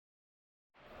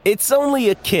It's only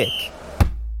a kick,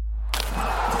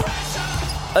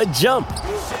 a jump,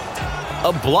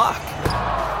 a block.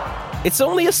 It's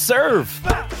only a serve.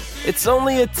 It's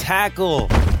only a tackle,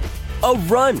 a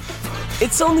run.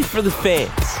 It's only for the fans.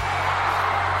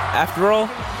 After all,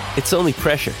 it's only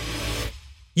pressure.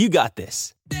 You got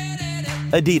this.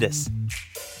 Adidas.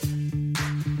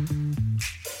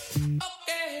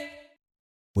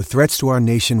 With threats to our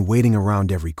nation waiting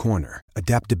around every corner,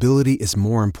 adaptability is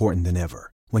more important than ever.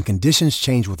 When conditions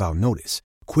change without notice,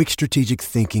 quick strategic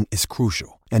thinking is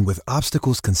crucial. And with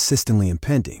obstacles consistently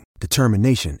impending,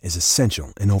 determination is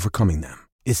essential in overcoming them.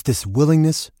 It's this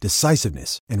willingness,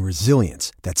 decisiveness, and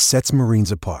resilience that sets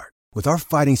Marines apart. With our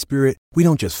fighting spirit, we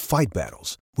don't just fight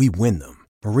battles, we win them.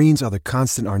 Marines are the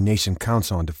constant our nation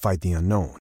counts on to fight the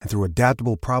unknown. And through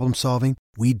adaptable problem solving,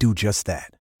 we do just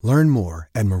that. Learn more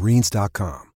at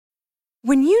marines.com.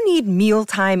 When you need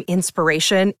mealtime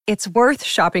inspiration, it's worth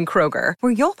shopping Kroger,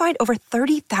 where you'll find over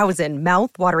 30,000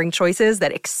 mouth-watering choices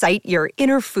that excite your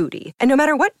inner foodie. And no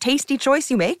matter what tasty choice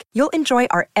you make, you'll enjoy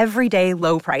our everyday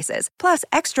low prices, plus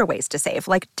extra ways to save,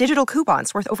 like digital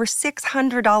coupons worth over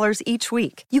 $600 each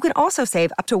week. You can also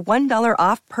save up to $1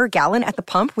 off per gallon at the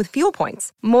pump with fuel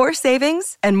points. More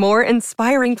savings and more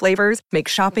inspiring flavors make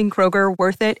shopping Kroger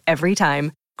worth it every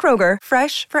time. Kroger,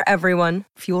 fresh for everyone.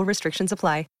 Fuel restrictions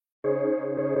apply.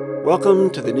 Welcome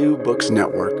to the New Books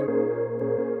Network.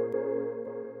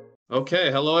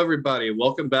 Okay, hello everybody.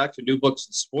 Welcome back to New Books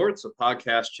in Sports, a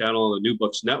podcast channel on the New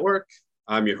Books Network.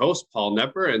 I'm your host, Paul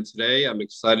Nepper, and today I'm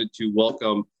excited to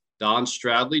welcome Don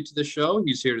Stradley to the show.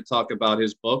 He's here to talk about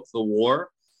his book, The War,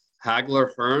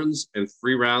 Hagler-Hearns, and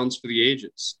Free Rounds for the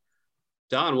Ages.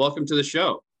 Don, welcome to the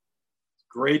show.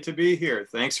 Great to be here.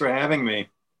 Thanks for having me.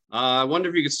 I wonder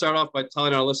if you could start off by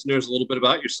telling our listeners a little bit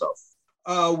about yourself.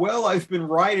 Well, I've been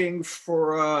writing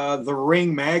for The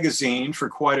Ring magazine for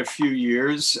quite a few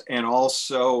years, and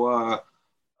also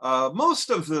most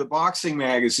of the boxing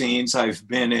magazines I've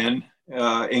been in,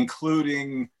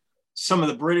 including some of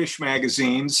the British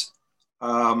magazines,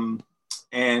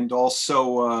 and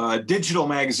also a digital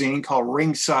magazine called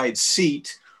Ringside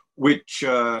Seat, which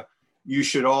you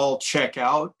should all check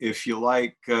out if you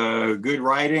like good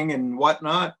writing and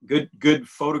whatnot, good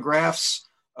photographs.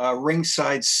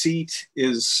 Ringside Seat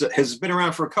has been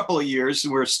around for a couple of years,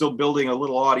 and we're still building a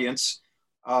little audience.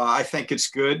 I think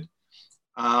it's good.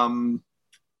 And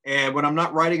when I'm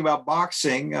not writing about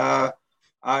boxing, I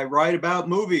write about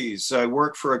movies. I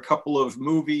work for a couple of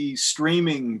movie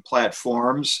streaming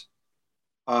platforms,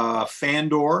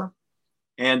 Fandor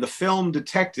and The Film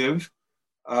Detective.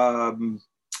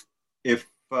 If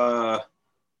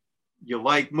you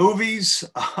like movies,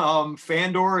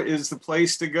 Fandor is the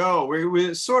place to go.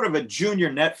 We're sort of a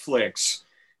junior Netflix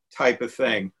type of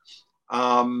thing.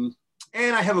 And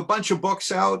I have a bunch of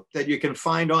books out that you can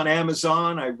find on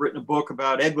Amazon. I've written a book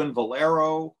about Edwin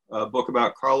Valero, a book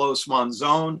about Carlos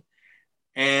Monzon,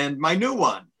 and my new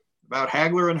one about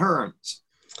Hagler and Hearns.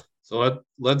 So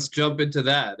let's jump into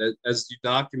that. As you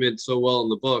document so well in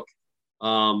the book,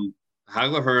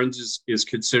 Hagler-Hearns is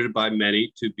considered by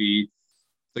many to be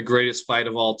the greatest fight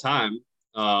of all time.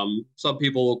 Some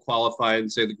people will qualify and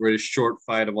say the greatest short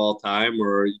fight of all time,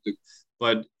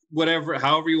 but whatever,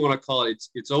 however you want to call it,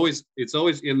 it's always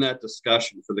in that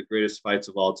discussion for the greatest fights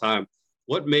of all time.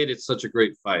 What made it such a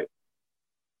great fight?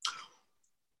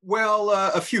 Well,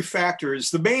 a few factors.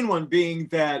 The main one being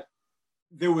that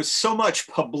there was so much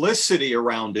publicity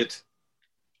around it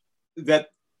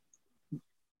that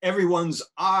everyone's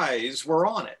eyes were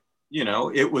on it. You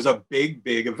know, it was a big,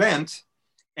 big event,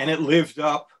 and it lived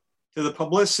up to the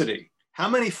publicity. How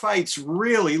many fights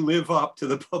really live up to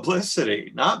the publicity?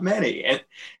 Not many.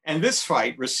 And this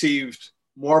fight received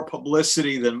more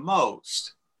publicity than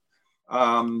most.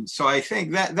 So I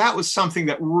think that was something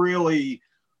that really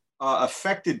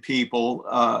affected people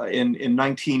in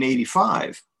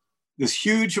 1985. This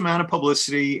huge amount of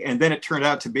publicity, and then it turned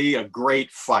out to be a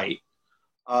great fight.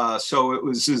 So it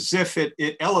was as if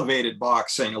it elevated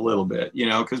boxing a little bit, you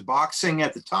know, because boxing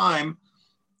at the time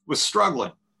was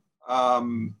struggling. A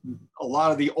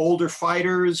lot of the older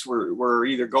fighters were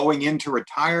either going into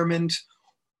retirement,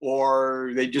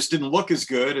 or they just didn't look as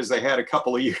good as they had a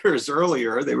couple of years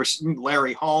earlier. They were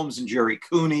Larry Holmes and Jerry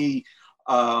Cooney,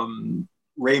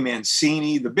 Ray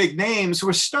Mancini. The big names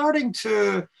were starting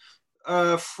to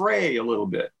fray a little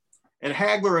bit. And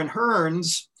Hagler and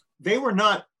Hearns, they were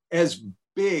not as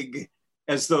big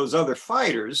as those other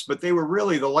fighters, but they were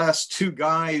really the last two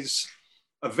guys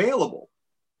available.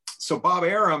 So Bob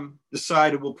Arum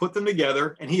decided we'll put them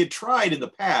together, and he had tried in the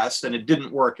past and it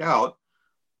didn't work out.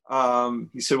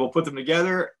 He said, we'll put them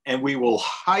together and we will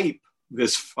hype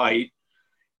this fight.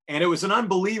 And it was an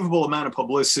unbelievable amount of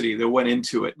publicity that went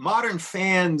into it. Modern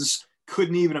fans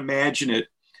couldn't even imagine it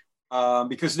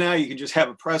because now you can just have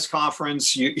a press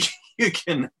conference. You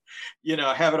can,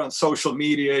 have it on social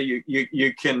media.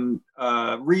 You can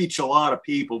reach a lot of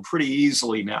people pretty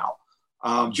easily now,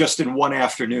 just in one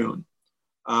afternoon.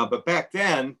 But back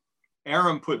then,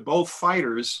 Arum put both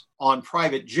fighters on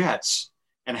private jets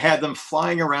and had them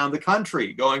flying around the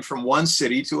country, going from one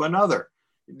city to another.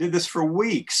 He did this for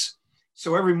weeks.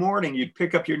 So every morning you'd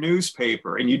pick up your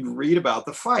newspaper and you'd read about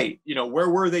the fight. Where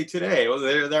were they today? Well,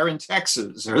 they're in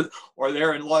Texas or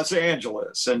they're in Los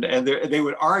Angeles. And they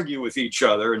would argue with each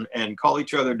other and call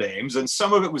each other names. And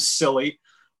some of it was silly,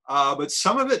 but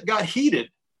some of it got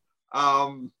heated.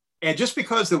 And just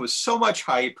because there was so much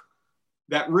hype,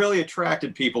 that really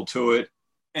attracted people to it.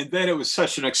 And then it was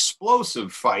such an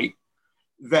explosive fight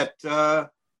that,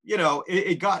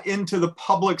 it got into the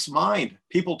public's mind.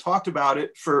 People talked about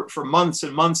it for months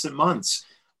and months and months.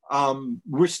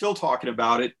 We're still talking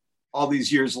about it all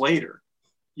these years later.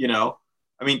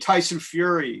 Tyson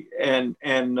Fury and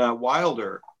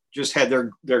Wilder just had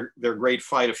their great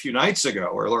fight a few nights ago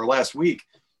or last week.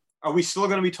 Are we still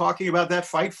going to be talking about that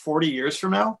fight 40 years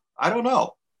from now? I don't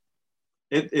know.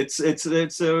 It's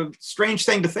a strange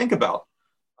thing to think about.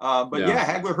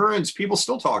 Hagler-Hearns, people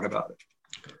still talk about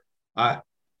it.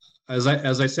 As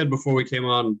I said before we came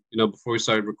on, before we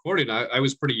started recording, I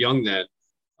was pretty young then.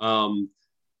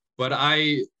 But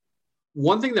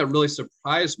one thing that really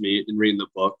surprised me in reading the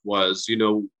book was,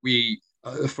 we,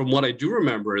 from what I do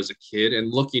remember as a kid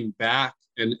and looking back,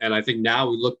 and I think now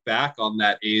we look back on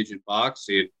that age in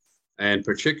boxing and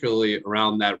particularly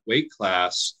around that weight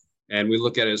class, and we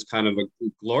look at it as kind of a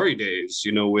glory days,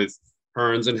 with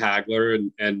Hearns and Hagler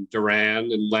and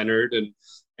Duran and Leonard.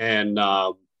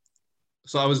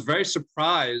 So I was very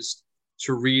surprised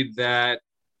to read that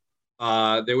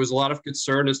there was a lot of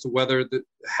concern as to whether the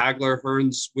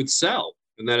Hagler-Hearns would sell.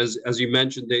 And that is, as you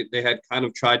mentioned, they had kind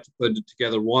of tried to put it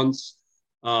together once.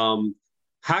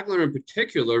 Hagler in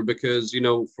particular, because,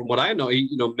 from what I know,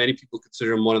 many people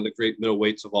consider him one of the great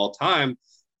middleweights of all time.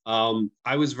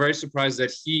 I was very surprised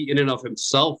that he, in and of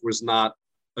himself, was not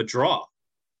a draw.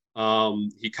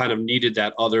 He kind of needed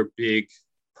that other big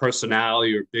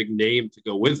personality or big name to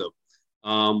go with him.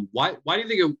 Why do you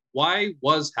think? Why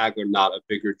was Hagler not a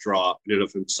bigger draw in and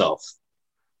of himself?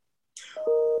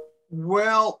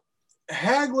 Well,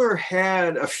 Hagler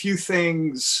had a few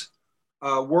things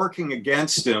working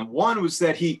against him. One was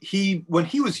that he when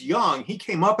he was young, he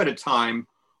came up at a time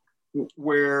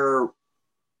where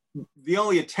the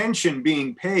only attention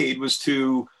being paid was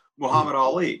to Muhammad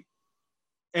Ali.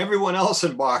 Everyone else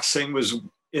in boxing was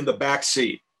in the back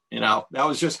seat. That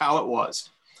was just how it was.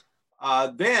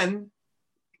 Then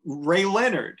Ray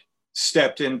Leonard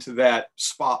stepped into that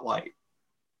spotlight,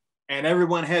 and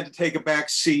everyone had to take a back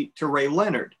seat to Ray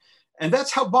Leonard. And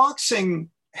that's how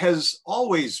boxing has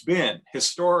always been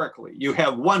historically. You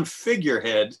have one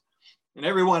figurehead, and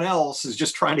everyone else is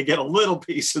just trying to get a little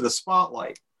piece of the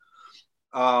spotlight.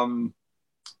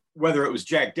 Whether it was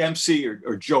Jack Dempsey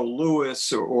or Joe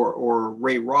Louis or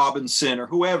Ray Robinson or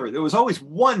whoever, there was always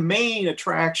one main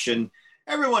attraction.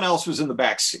 Everyone else was in the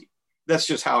back seat. That's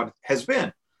just how it has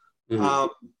been. Mm-hmm.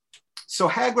 So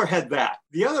Hagler had that.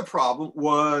 The other problem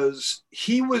was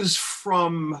he was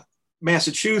from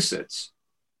Massachusetts,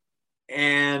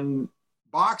 and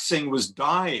boxing was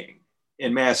dying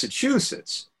in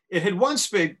Massachusetts. It had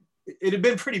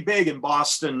been pretty big in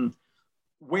Boston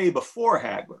way before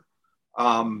Hagler.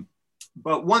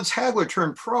 But once Hagler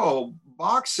turned pro,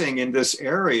 boxing in this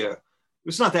area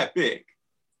was not that big.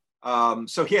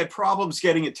 So he had problems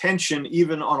getting attention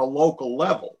even on a local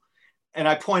level. And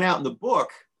I point out in the book,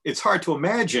 it's hard to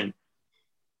imagine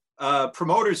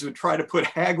promoters would try to put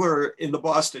Hagler in the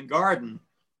Boston Garden.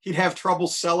 He'd have trouble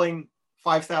selling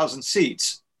 5,000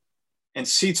 seats, and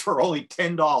seats were only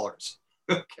 $10.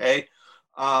 Okay.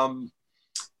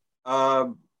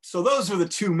 So those were the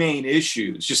two main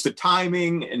issues, just the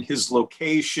timing and his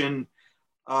location.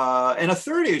 And a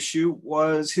third issue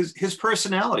was his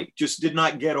personality just did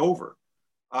not get over.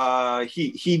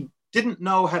 He didn't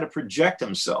know how to project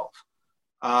himself.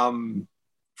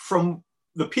 From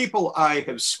the people I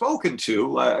have spoken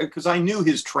to, because I knew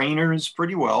his trainers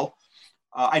pretty well,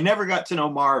 I never got to know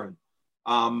Marvin,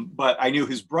 but I knew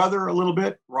his brother a little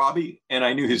bit, Robbie, and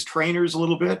I knew his trainers a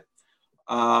little bit.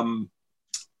 From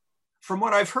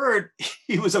what I've heard,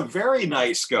 he was a very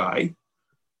nice guy,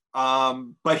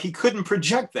 but he couldn't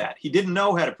project that. He didn't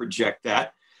know how to project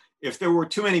that. If there were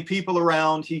too many people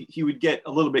around, he would get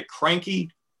a little bit cranky.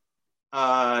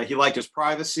 He liked his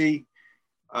privacy.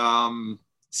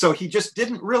 So he just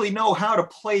didn't really know how to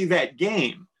play that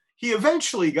game. he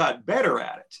eventually got better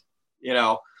at it, you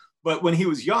know. But when he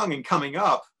was young and coming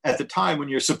up at the time when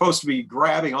you're supposed to be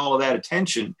grabbing all of that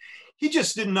attention, he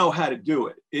just didn't know how to do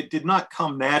it. It did not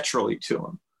come naturally to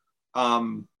him.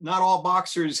 Not all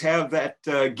boxers have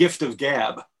that gift of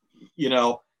gab, you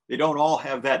know. They don't all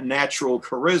have that natural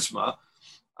charisma.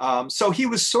 So he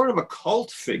was sort of a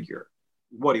cult figure,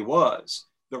 what he was.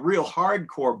 The real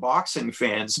hardcore boxing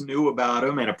fans knew about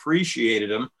him and appreciated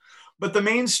him, but the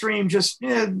mainstream just,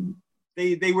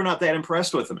 they were not that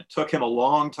impressed with him. It took him a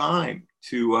long time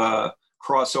to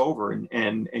cross over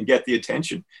and get the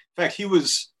attention. In fact, he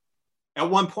was, at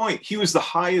one point, he was the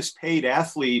highest paid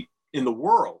athlete in the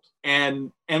world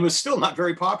and was still not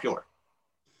very popular.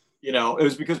 You know, it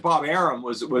was because Bob Arum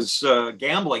was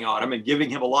gambling on him and giving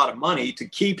him a lot of money to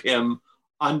keep him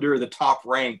under the top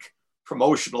rank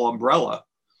promotional umbrella.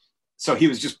 So he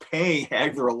was just paying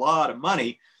Hagler a lot of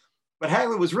money, but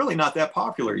Hagler was really not that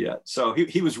popular yet. So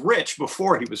he was rich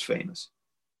before he was famous.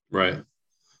 Right.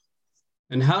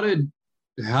 And how did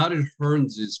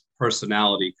Hearns'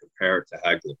 personality compare to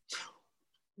Hagler?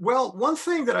 Well, one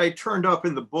thing that I turned up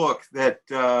in the book that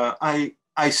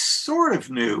I sort of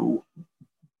knew,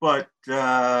 but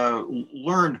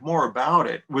learned more about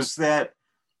it, was that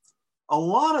a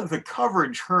lot of the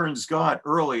coverage Hearns got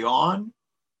early on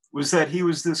was that he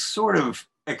was this sort of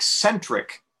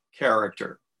eccentric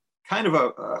character, kind of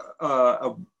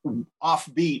a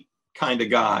offbeat kind of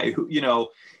guy who, you know,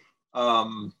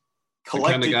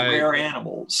 collected rare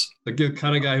animals. The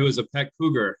kind of guy who was a pet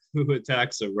cougar who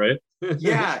attacks him, right?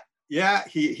 Yeah.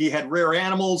 He had rare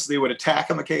animals. They would attack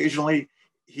him occasionally.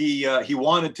 He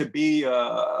wanted to be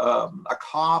a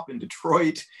cop in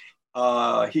Detroit.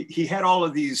 He had all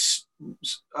of these,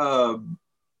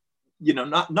 you know,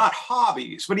 not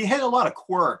hobbies, but he had a lot of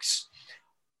quirks.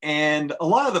 And a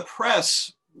lot of the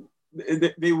press,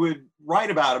 they would write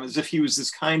about him as if he was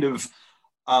this kind of,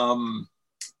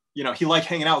 you know, he liked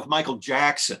hanging out with Michael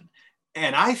Jackson.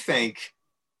 And I think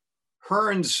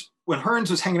when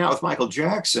Hearns was hanging out with Michael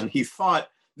Jackson, he thought,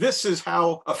 this is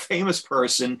how a famous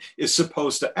person is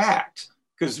supposed to act.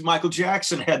 Because Michael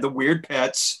Jackson had the weird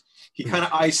pets. He kind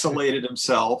of isolated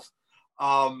himself.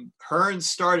 Hearns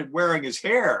started wearing his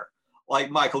hair like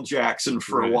Michael Jackson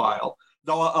for a while,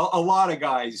 though a lot of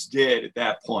guys did at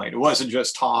that point. It wasn't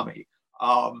just Tommy.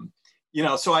 You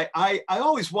know, so I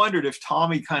always wondered if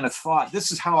Tommy kind of thought,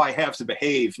 this is how I have to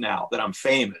behave now that I'm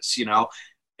famous, you know.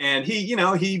 And he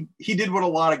did what a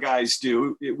lot of guys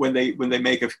do when they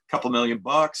make a couple $1 million.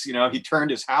 You know, he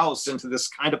turned his house into this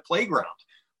kind of playground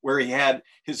where he had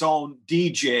his own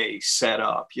DJ set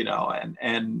up, you know,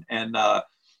 and it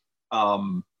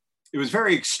was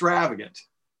very extravagant.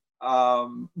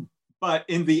 But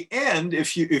in the end,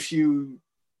 if you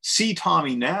see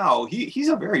Tommy now, he's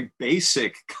a very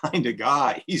basic kind of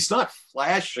guy. He's not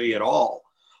flashy at all.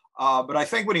 But I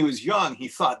think when he was young, he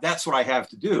thought, that's what I have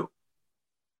to do.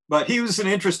 But he was an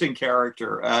interesting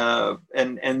character.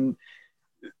 And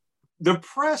the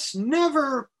press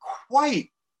never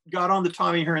quite got on the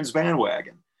Tommy Hearns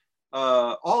bandwagon.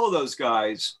 All of those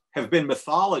guys have been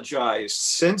mythologized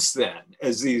since then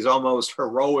as these almost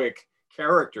heroic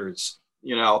characters,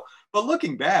 you know. But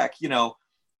looking back, you know,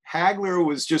 Hagler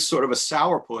was just sort of a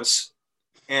sourpuss,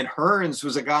 and Hearns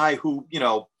was a guy who, you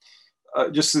know,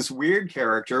 just this weird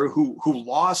character who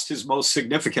lost his most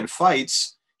significant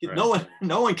fights. Right.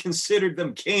 No one considered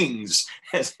them kings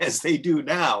as they do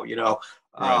now, you know.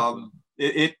 Right.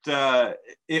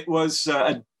 It was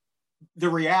the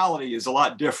reality is a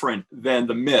lot different than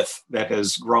the myth that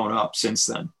has grown up since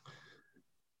then.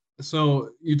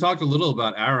 So you talked a little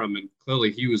about Arum, and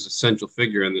clearly he was a central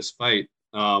figure in this fight.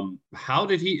 How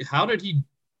did he?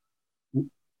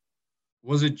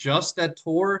 Was it just that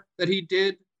tour that he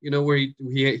did? You know, where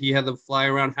he had them fly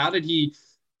around. How did he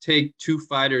take two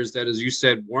fighters that, as you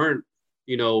said, weren't,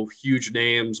 you know, huge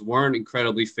names, weren't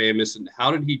incredibly famous, and how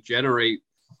did he generate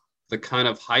the kind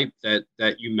of hype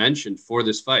that you mentioned for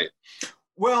this fight?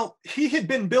 Well, he had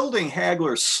been building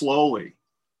Hagler slowly,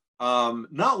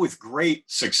 not with great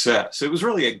success. It was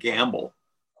really a gamble.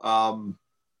 Fight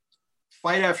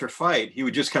after fight, he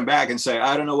would just come back and say,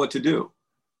 I don't know what to do.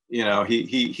 You know,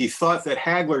 he thought that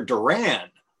Hagler-Duran,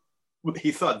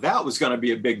 he thought that was going to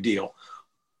be a big deal,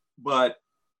 but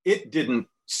it didn't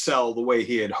sell the way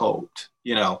he had hoped,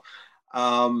 you know.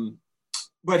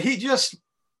 But he just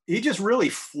really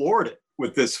floored it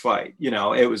with this fight. You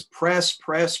know, it was press.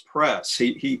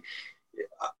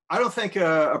 I don't think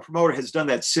a promoter has done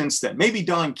that since then. Maybe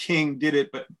Don King did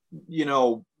it, but, you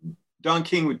know, Don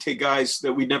King would take guys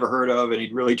that we'd never heard of and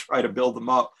he'd really try to build them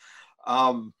up.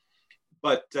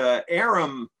 But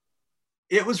Arum,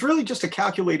 it was really just a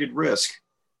calculated risk.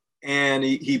 and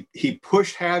he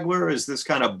pushed Hagler as this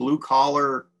kind of blue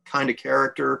collar kind of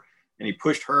character, and he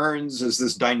pushed Hearns as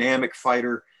this dynamic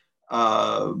fighter.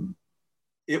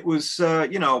 It was,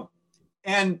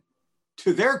 and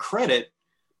to their credit,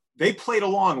 they played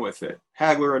along with it,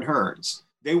 Hagler and Hearns.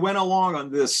 They went along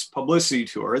on this publicity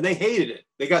tour, and they hated it.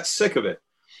 They got sick of it.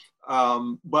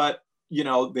 But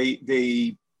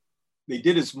they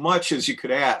did as much as you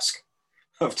could ask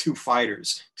of two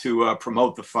fighters to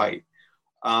promote the fight.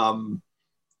 And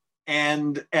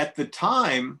at the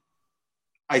time,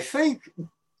 I think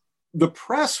the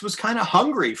press was kind of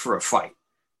hungry for a fight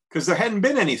because there hadn't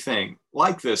been anything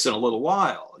like this in a little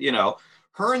while.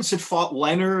 Hearns had fought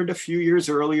Leonard a few years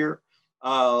earlier.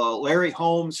 Larry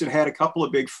Holmes had a couple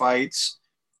of big fights.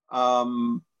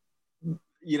 There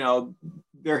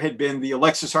had been the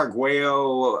Alexis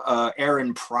Arguello,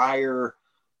 Aaron Pryor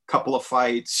couple of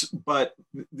fights, but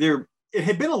it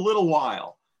had been a little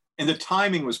while, and the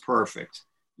timing was perfect,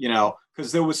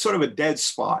 because there was sort of a dead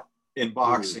spot in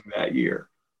boxing that year.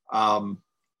 And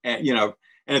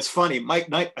it's funny,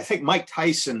 I think Mike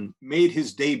Tyson made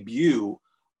his debut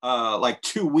like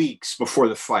 2 weeks before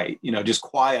the fight, just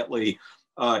quietly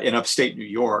in upstate New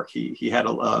York. He had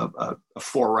a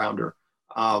 4-rounder.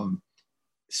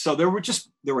 So there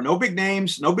were no big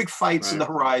names, no big fights in the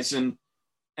horizon,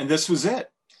 and this was it.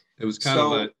 It was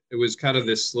kind of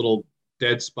this little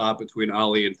dead spot between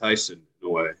Ali and Tyson in a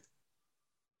way.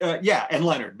 And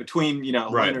Leonard, between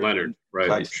Leonard, right?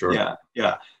 Tyson. Sure.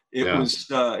 Yeah. It was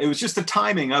just the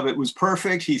timing of it was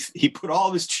perfect. He put all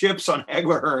of his chips on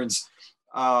Hagler-Hearns,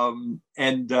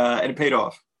 and it paid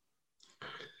off.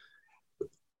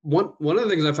 One of the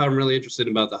things I found really interesting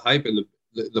about the hype and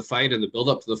the fight and the build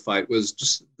up to the fight was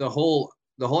just the whole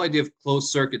idea of closed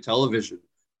circuit television.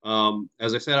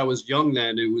 As I said, I was young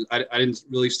then. I didn't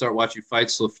really start watching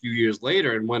fights till a few years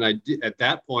later. And when I did, at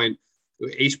that point,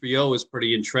 HBO was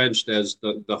pretty entrenched as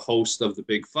the host of the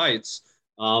big fights.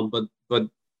 But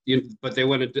they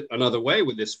went another way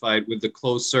with this fight with the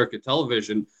closed circuit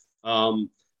television.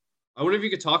 I wonder if you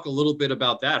could talk a little bit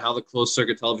about that, how the closed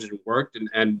circuit television worked,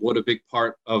 and what a big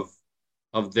part of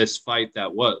this fight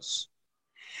that was.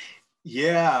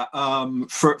 Yeah,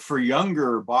 for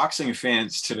younger boxing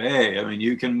fans today, I mean,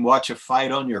 you can watch a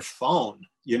fight on your phone.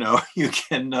 You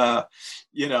can,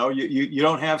 you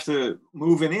don't have to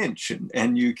move an inch,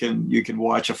 and you can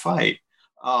watch a fight.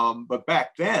 But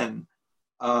back then,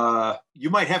 you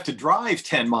might have to drive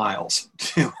 10 miles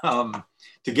to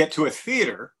get to a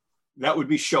theater that would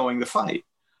be showing the fight.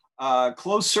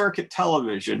 Closed circuit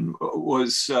television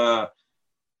was a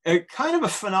kind of a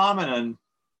phenomenon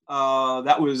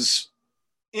that was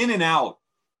in and out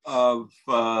of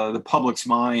the public's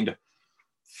mind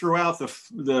throughout the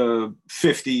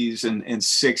 50s and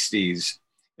 60s.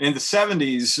 In the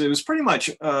 70s, it was pretty much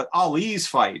Ali's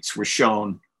fights were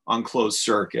shown on closed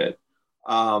circuit.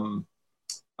 Some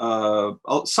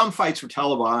fights were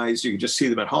televised. You could just see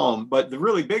them at home. But the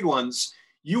really big ones,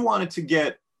 you wanted to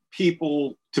get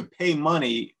people to pay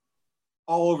money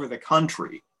all over the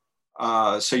country.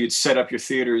 So you'd set up your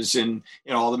theaters in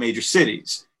all the major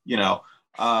cities.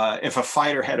 If a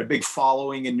fighter had a big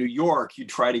following in New York, you'd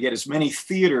try to get as many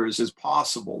theaters as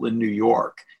possible in New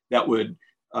York that would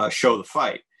show the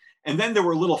fight. And then there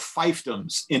were little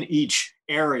fiefdoms in each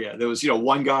area. There was,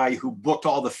 one guy who booked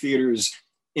all the theaters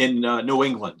in New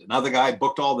England. Another guy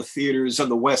booked all the theaters on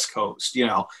the West Coast.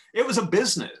 It was a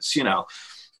business,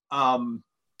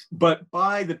 but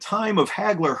by the time of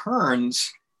Hagler-Hearns,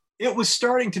 it was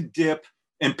starting to dip,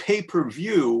 and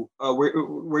pay-per-view,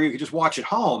 where you could just watch at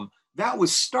home, that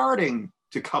was starting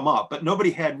to come up, but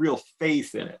nobody had real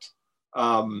faith in it,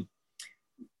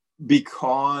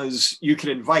 because you could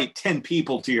invite 10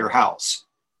 people to your house.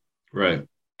 Right.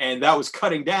 And that was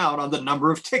cutting down on the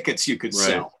number of tickets you could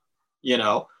sell.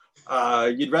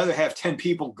 You'd rather have 10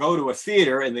 people go to a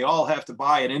theater and they all have to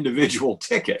buy an individual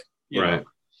ticket. Right.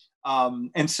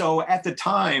 And so at the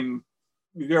time,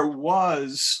 there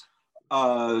was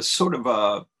sort of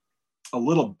a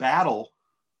little battle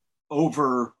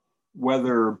over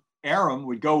whether Arum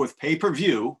would go with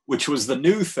pay-per-view, which was the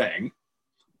new thing,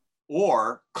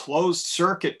 or closed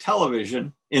circuit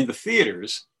television in the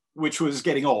theaters, which was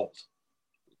getting old.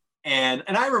 And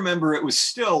I remember it was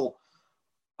still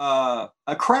a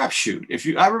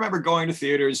crapshoot. I remember going to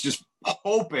theaters just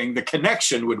hoping the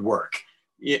connection would work,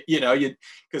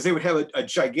 because they would have a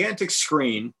gigantic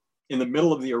screen in the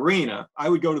middle of the arena. I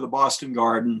would go to the Boston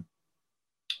Garden,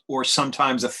 or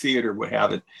sometimes a theater would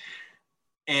have it.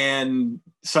 And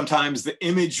sometimes the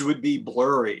image would be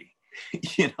blurry,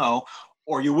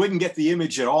 or you wouldn't get the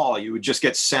image at all. You would just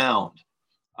get sound,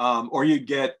 or you'd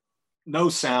get no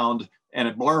sound and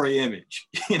a blurry image,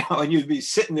 and you'd be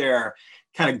sitting there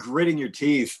kind of gritting your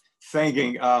teeth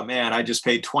thinking, oh man, I just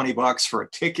paid $20 for a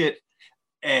ticket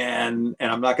and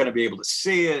I'm not going to be able to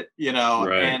see it,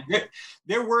 Right. And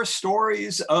there were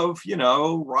stories of,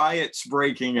 riots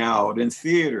breaking out in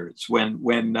theaters when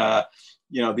the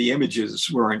images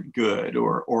weren't good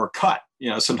or cut,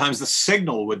 sometimes the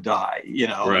signal would die,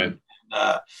 Right.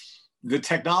 And, the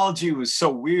technology was so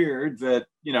weird that,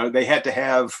 they had to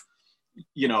have,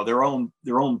 their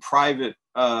own private,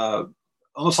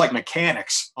 almost like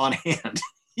mechanics on hand,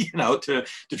 to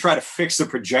try to fix the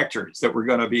projectors that were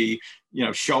going to be,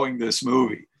 showing this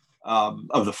movie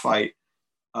of the fight.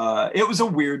 It was a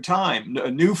weird time.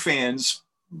 New fans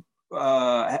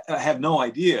have no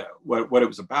idea what it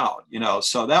was about,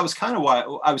 So that was kind of why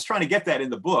I was trying to get that in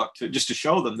the book just to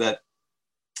show them that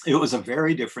it was a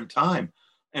very different time,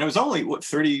 and it was only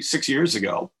 36 years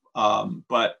ago,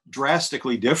 but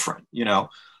drastically different.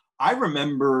 I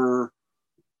remember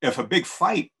if a big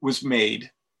fight was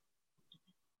made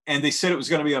and they said it was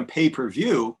going to be on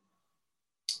pay-per-view,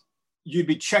 you'd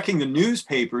be checking the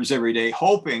newspapers every day,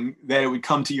 hoping that it would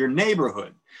come to your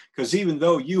neighborhood. Because even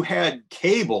though you had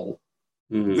cable,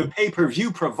 the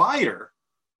pay-per-view provider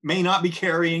may not be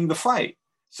carrying the fight.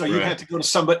 So you had to go to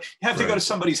somebody, to go to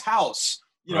somebody's house,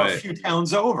 a few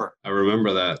towns over. I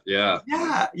remember that. Yeah.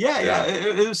 Yeah.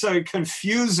 It was a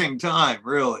confusing time,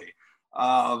 really.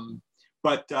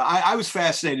 But I was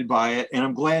fascinated by it, and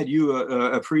I'm glad you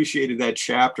appreciated that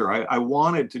chapter. I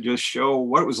wanted to just show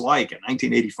what it was like in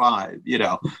 1985,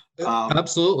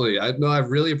 Absolutely. I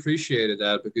really appreciated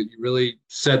that because you really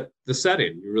set the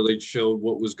setting. You really showed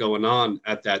what was going on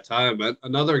at that time.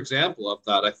 Another example of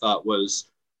that, I thought, was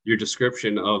your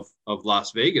description of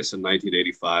Las Vegas in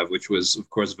 1985, which was, of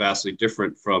course, vastly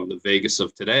different from the Vegas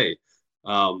of today.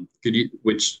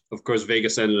 Which, of course,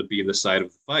 Vegas ended up being the site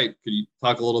of the fight. Could you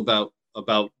talk a little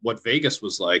about what Vegas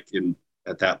was like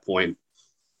at that point?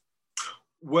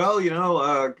 Well,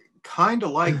 kind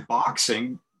of like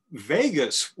boxing,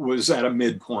 Vegas was at a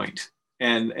midpoint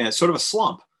and sort of a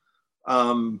slump.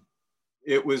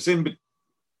 It was in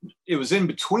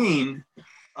between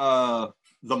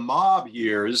the mob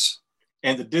years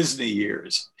and the Disney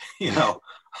years.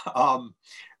 Al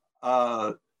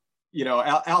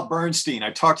Bernstein.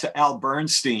 I talked to Al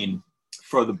Bernstein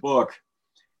for the book.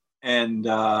 And,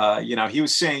 he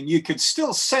was saying you could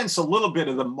still sense a little bit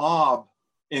of the mob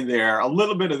in there, a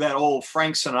little bit of that old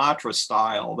Frank Sinatra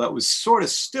style that was sort of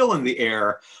still in the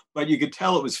air, but you could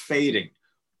tell it was fading,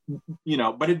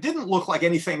 but it didn't look like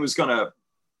anything was going to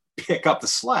pick up the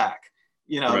slack.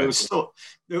 There was still,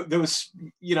 there was,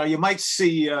 you might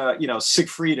see,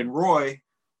 Siegfried and Roy,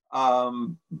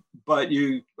 but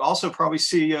you also probably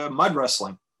see mud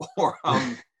wrestling or,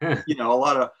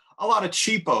 a lot of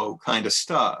cheapo kind of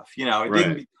stuff.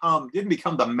 It didn't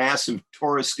become the massive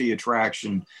touristy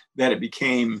attraction that it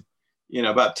became,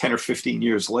 about 10 or 15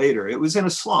 years later. It was in a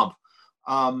slump.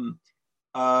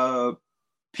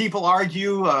 People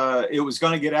argue it was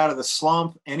going to get out of the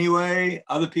slump anyway.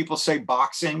 Other people say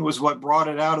boxing was what brought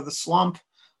it out of the slump.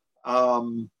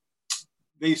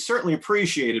 They certainly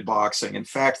appreciated boxing. In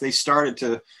fact, they started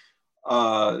to,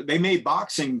 they made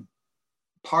boxing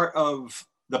part of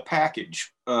the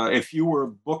package. If you were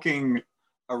booking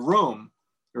a room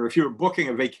or if you were booking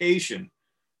a vacation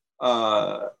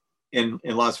in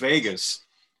Las Vegas,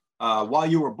 while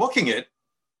you were booking it,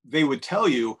 they would tell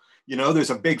you, there's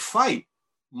a big fight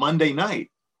Monday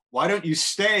night. Why don't you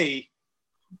stay,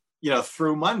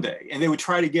 through Monday? And they would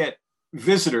try to get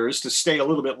visitors to stay a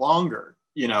little bit longer.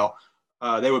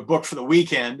 They would book for the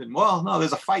weekend and, well, no,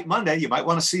 there's a fight Monday. You might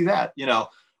want to see that,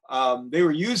 They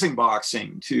were using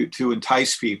boxing to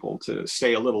entice people to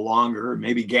stay a little longer,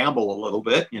 maybe gamble a little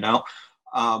bit.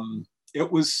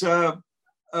 It was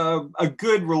a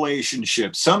good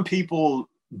relationship. Some people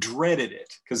dreaded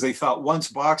it because they thought once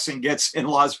boxing gets in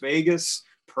Las Vegas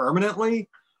permanently,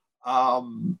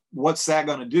 what's that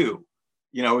going to do?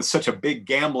 It's such a big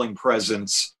gambling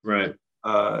presence, right?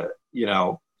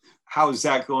 How is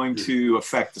that going to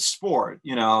affect the sport?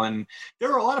 And there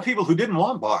were a lot of people who didn't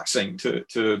want boxing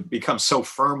to become so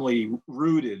firmly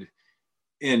rooted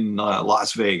in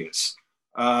Las Vegas.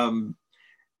 In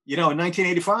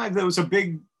 1985, there was a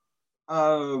big,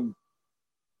 what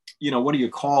do you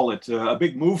call it? A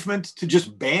big movement to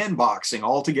just ban boxing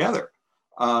altogether.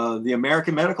 The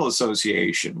American Medical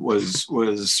Association was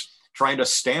trying to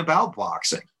stamp out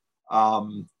boxing.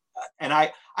 And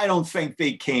I don't think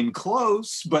they came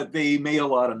close, but they made a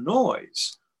lot of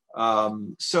noise.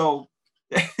 So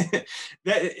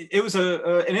it was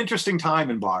an interesting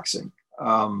time in boxing.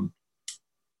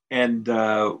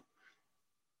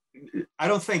 I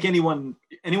don't think anyone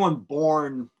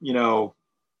born,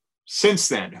 since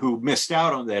then who missed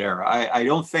out on that era, I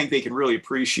don't think they can really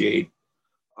appreciate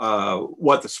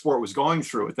what the sport was going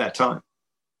through at that time.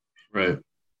 Right.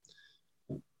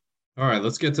 All right,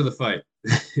 let's get to the fight.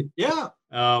 Yeah.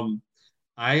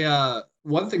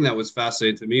 One thing that was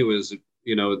fascinating to me was,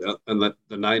 on the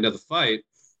night of the fight,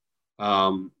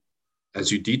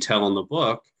 as you detail in the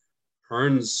book,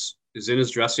 Hearns is in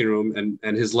his dressing room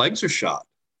and his legs are shot.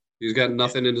 He's got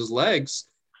nothing in his legs.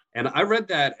 And I read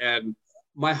that and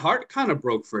my heart kind of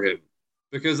broke for him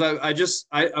because I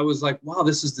was like, wow,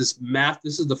 this is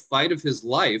the fight of his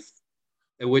life,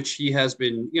 in which he has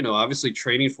been, obviously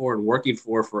training for and working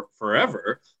for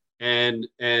forever. And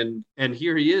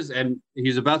here he is, and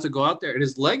he's about to go out there and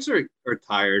his legs are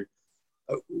tired.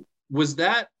 Was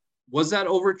that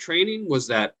overtraining? Was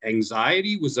that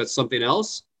anxiety? Was that something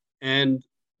else? And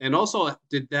also,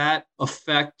 did that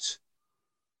affect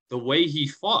the way he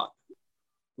fought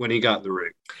when he got in the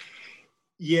ring?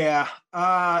 Yeah,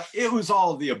 it was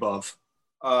all of the above.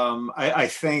 I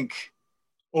think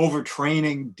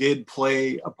overtraining did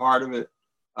play a part of it.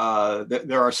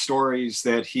 There are stories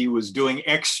that he was doing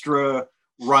extra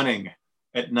running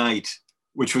at night,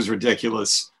 which was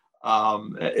ridiculous.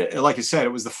 Like I said,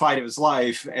 it was the fight of his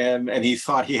life, and he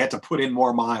thought he had to put in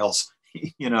more miles,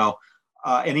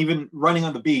 and even running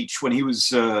on the beach when he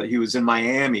was in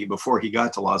Miami before he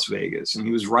got to Las Vegas, and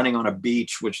he was running on a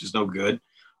beach, which is no good.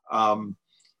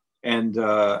 And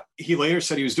he later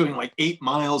said he was doing like 8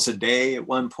 miles a day at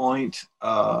one point.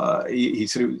 He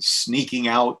said he was sneaking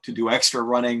out to do extra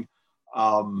running.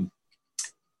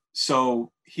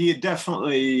 So he had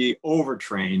definitely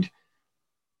overtrained.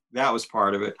 That was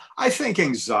part of it. I think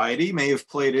anxiety may have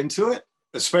played into it,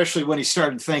 especially when he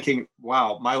started thinking,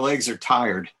 wow, my legs are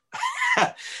tired.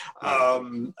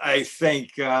 I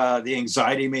think the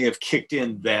anxiety may have kicked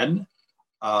in then,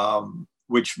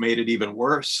 which made it even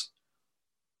worse.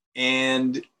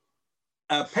 And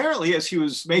apparently, as he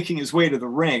was making his way to the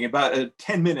ring, about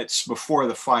 10 minutes before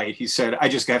the fight, he said, I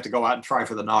just have to go out and try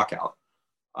for the knockout.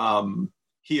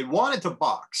 He had wanted to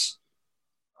box,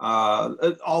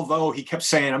 although he kept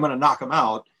saying, I'm going to knock him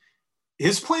out.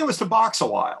 His plan was to box a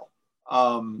while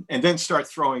and then start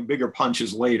throwing bigger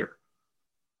punches later.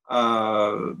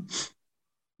 But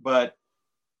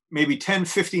maybe 10,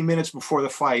 15 minutes before the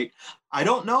fight, I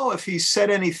don't know if he said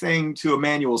anything to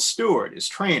Emmanuel Stewart, his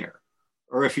trainer,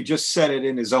 or if he just said it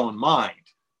in his own mind.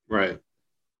 Right.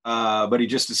 But he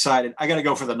just decided, I got to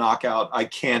go for the knockout. I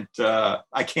can't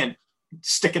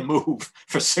stick and move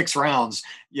for 6 rounds.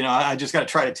 I just got to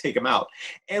try to take him out.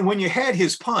 And when you had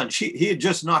his punch, he had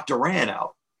just knocked Duran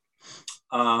out.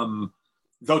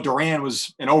 Though Duran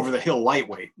was an over-the-hill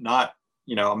lightweight, not,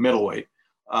 a middleweight.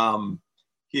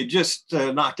 He had just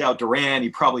knocked out Duran. He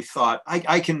probably thought,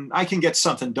 I can get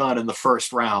something done in the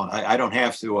first round. I don't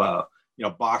have to,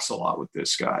 box a lot with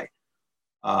this guy.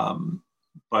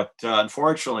 But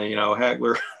unfortunately,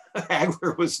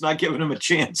 Hagler was not giving him a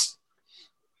chance.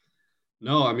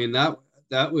 No, I mean, that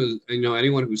was,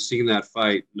 anyone who's seen that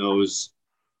fight knows,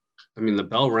 the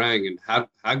bell rang and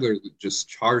Hagler just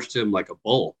charged him like a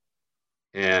bull.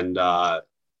 And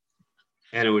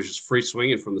it was just free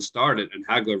swinging from the start. And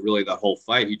Hagler really, that whole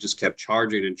fight, he just kept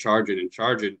charging and charging and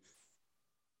charging.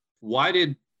 Why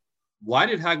did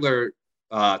Hagler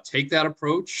take that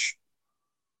approach?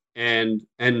 And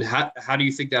how do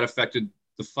you think that affected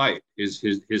the fight?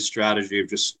 His strategy of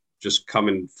just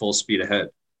coming full speed ahead?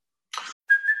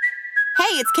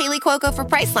 Hey, it's Kaylee Cuoco for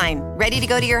Priceline. Ready to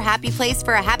go to your happy place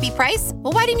for a happy price?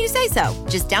 Well, why didn't you say so?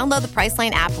 Just download the Priceline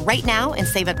app right now and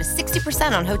save up to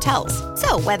 60% on hotels.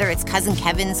 So whether it's Cousin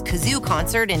Kevin's Kazoo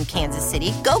Concert in Kansas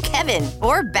City, go Kevin,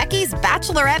 or Becky's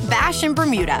Bachelorette Bash in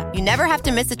Bermuda, you never have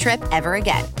to miss a trip ever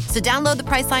again. So download the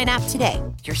Priceline app today.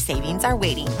 Your savings are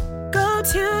waiting. Go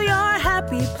to your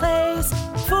happy place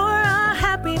for a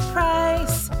happy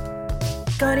price.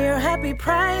 Go to your happy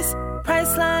price,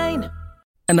 Priceline.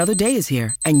 Another day is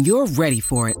here, and you're ready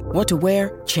for it. What to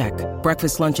wear? Check.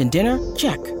 Breakfast, lunch, and dinner?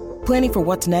 Check. Planning for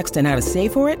what's next and how to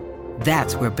save for it?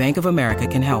 That's where Bank of America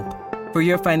can help. For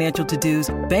your financial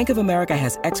to-dos, Bank of America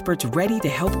has experts ready to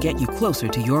help get you closer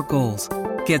to your goals.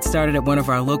 Get started at one of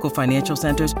our local financial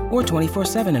centers or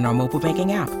 24/7 in our mobile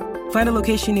banking app. Find a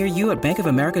location near you at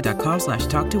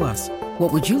bankofamerica.com/talktous.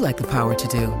 What would you like the power to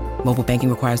do? Mobile banking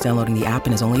requires downloading the app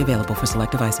and is only available for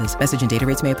select devices. Message and data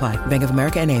rates may apply. Bank of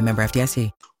America N.A., member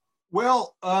FDIC.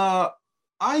 Well,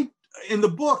 in the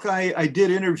book, I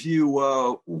did interview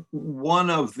one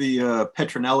of the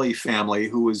Petronelli family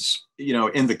who was,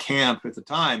 in the camp at the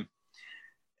time.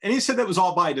 And he said that was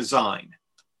all by design.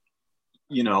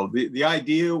 The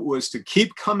idea was to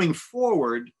keep coming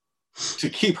forward to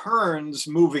keep Hearns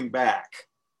moving back,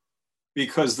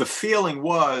 because the feeling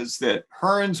was that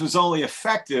Hearns was only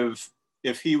effective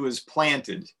if he was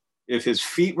planted, if his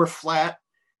feet were flat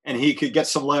and he could get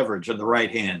some leverage on the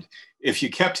right hand. If you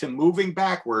kept him moving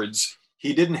backwards,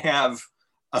 he didn't have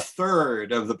a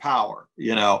third of the power,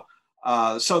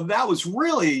 So that was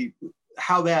really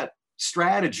how that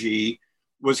strategy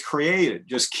was created.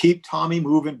 Just keep Tommy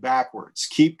moving backwards,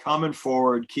 keep coming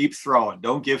forward, keep throwing.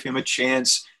 Don't give him a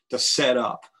chance to set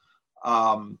up.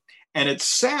 And it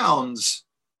sounds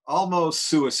almost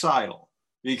suicidal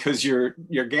because you're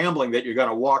gambling that you're going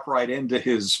to walk right into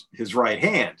his right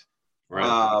hand.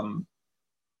 Right.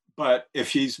 But if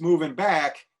he's moving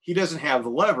back, he doesn't have the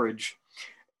leverage.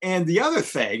 And the other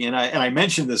thing, and I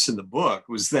mentioned this in the book,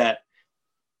 was that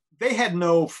they had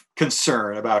no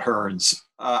concern about Hearns.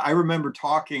 I remember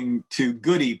talking to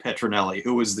Goody Petronelli,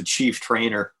 who was the chief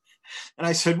trainer. And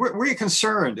I said, were you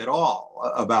concerned at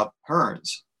all about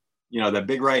Hearns? That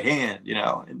big right hand,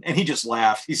 and he just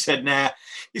laughed. He said, nah.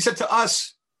 He said, to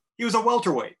us, he was a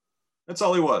welterweight. That's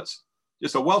all he was.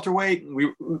 Just a welterweight.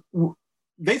 And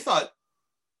they thought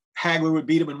Hagler would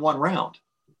beat him in one round.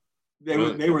 They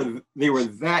were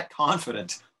that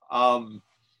confident,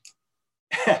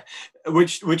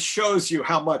 which shows you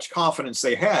how much confidence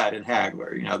they had in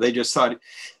Hagler. They just thought,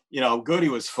 Goody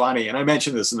was funny. And I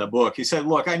mentioned this in the book. He said,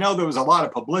 look, I know there was a lot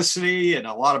of publicity and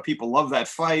a lot of people love that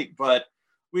fight, but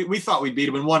we thought we'd beat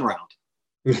him in one round.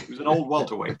 He was an old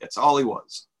welterweight. That's all he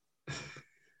was.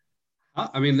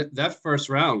 I mean, that first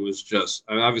round was just,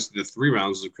 obviously the 3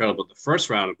 rounds was incredible. But the first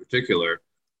round in particular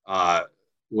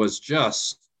was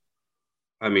just,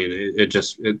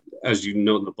 it as you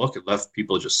know in the book, it left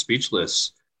people just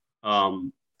speechless.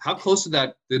 How close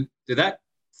did that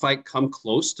fight come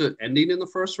close to ending in the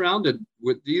first round?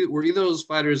 Were either of those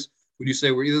fighters, would you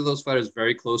say, were either of those fighters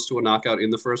very close to a knockout in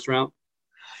the first round?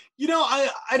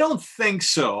 I don't think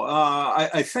so.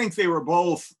 I think they were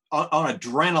both on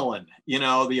adrenaline. The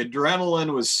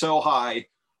adrenaline was so high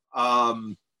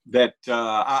that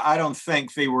I don't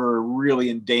think they were really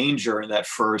in danger in that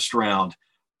first round.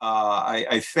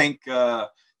 I think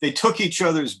they took each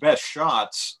other's best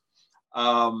shots.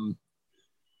 And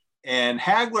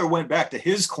Hagler went back to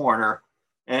his corner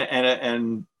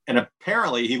and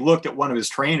apparently he looked at one of his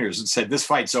trainers and said, "This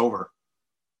fight's over."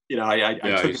 I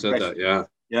took he said that. Yeah.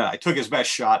 Yeah, I took his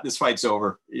best shot. This fight's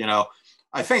over.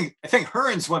 I think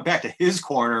Hearns went back to his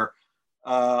corner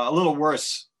a little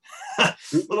worse,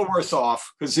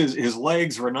 off because his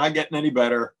legs were not getting any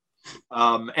better,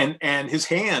 and his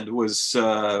hand was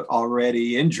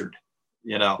already injured.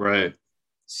 Right.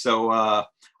 So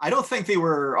I don't think they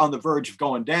were on the verge of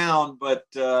going down, but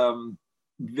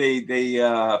they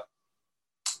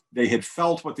had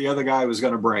felt what the other guy was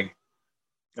going to bring.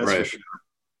 That's right. For sure.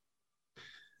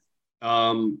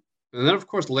 And then, of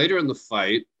course, later in the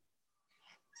fight,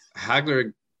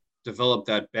 Hagler developed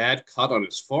that bad cut on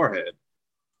his forehead.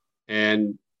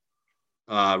 And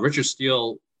Richard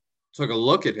Steele took a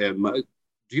look at him. Do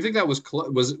you think that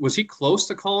was he close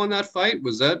to calling that fight?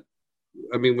 Was that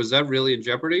really in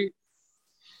jeopardy?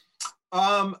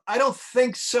 I don't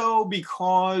think so,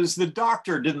 because the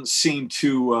doctor didn't seem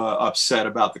too upset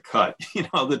about the cut.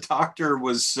 The doctor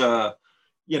was,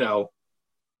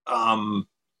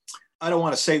 I don't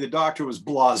want to say the doctor was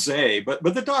blasé, but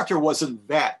the doctor wasn't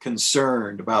that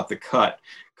concerned about the cut,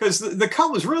 because the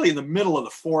cut was really in the middle of the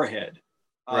forehead.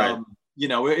 Right.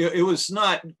 It was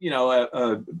not,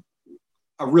 a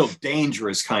real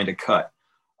dangerous kind of cut.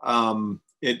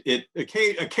 It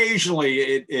occasionally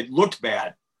it looked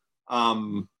bad,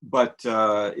 but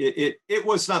it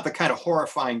was not the kind of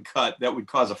horrifying cut that would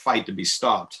cause a fight to be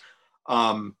stopped.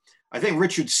 I think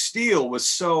Richard Steele was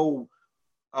so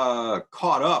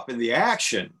caught up in the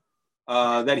action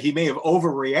that he may have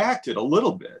overreacted a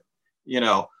little bit,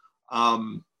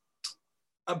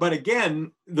 but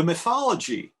again, a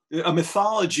mythology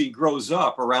grows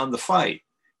up around the fight,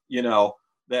 that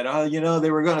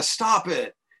they were going to stop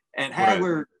it, and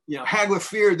Hagler, right. Hagler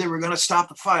feared they were going to stop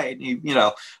the fight.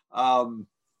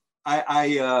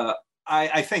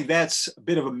 I think that's a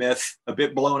bit of a myth, a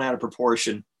bit blown out of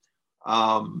proportion,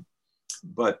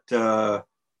 but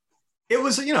it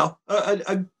was,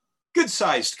 a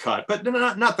good-sized cut, but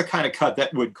not the kind of cut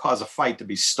that would cause a fight to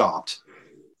be stopped.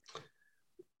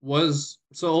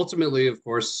 So ultimately, of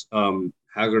course,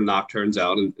 Hagler knocked Hearns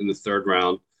out in the third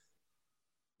round.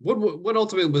 What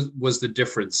ultimately was the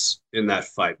difference in that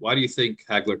fight? Why do you think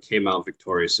Hagler came out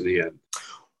victorious in the end?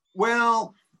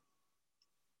 Well,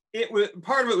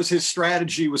 part of it was his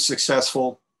strategy was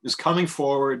successful. He was coming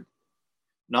forward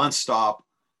nonstop.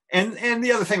 And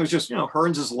the other thing was just,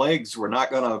 Hearns' legs were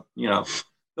not going to,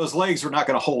 those legs were not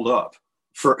going to hold up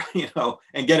for,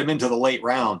 and get him into the late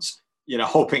rounds,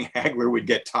 hoping Hagler would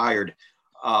get tired.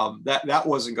 That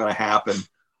wasn't going to happen.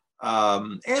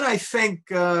 And I think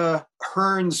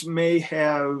Hearns may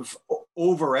have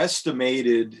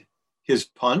overestimated his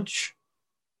punch.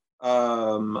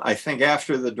 I think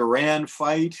after the Duran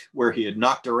fight, where he had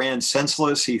knocked Duran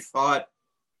senseless, he thought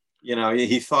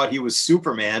he was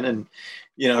Superman and,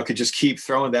 could just keep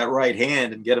throwing that right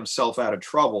hand and get himself out of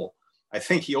trouble. I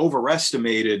think he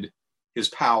overestimated his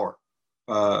power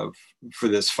for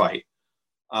this fight.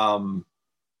 And,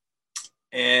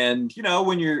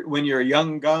 when you're a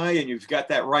young guy and you've got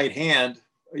that right hand,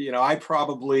 I'd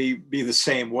probably be the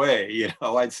same way.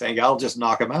 I'd think I'll just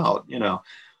knock him out,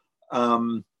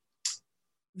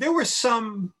 There were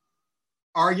some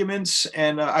arguments,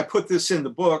 and I put this in the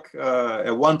book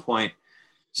at one point.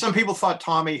 Some people thought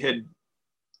Tommy had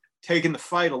taken the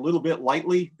fight a little bit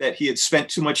lightly, that he had spent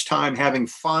too much time having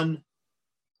fun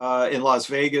in Las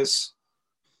Vegas,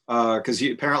 because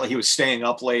he was staying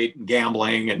up late and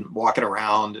gambling and walking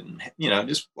around and,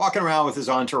 just walking around with his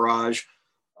entourage.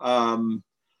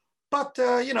 But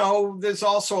there's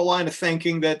also a line of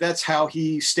thinking that that's how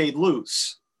he stayed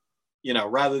loose,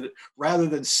 rather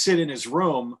than sit in his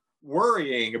room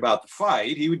worrying about the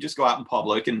fight. He would just go out in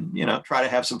public and, try to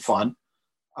have some fun.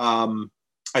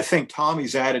 I think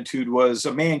Tommy's attitude was,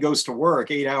 a man goes to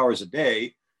work 8 hours a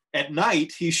day. At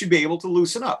night, he should be able to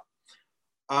loosen up.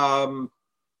 And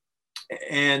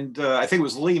I think it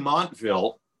was Lee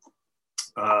Montville,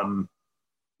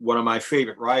 one of my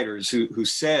favorite writers, who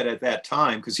said at that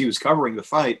time, because he was covering the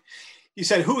fight, he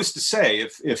said, who is to say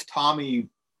if Tommy,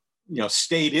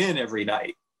 stayed in every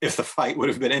night, if the fight would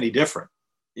have been any different,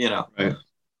 Right.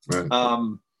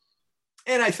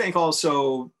 And I think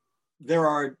also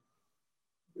there's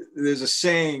a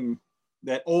saying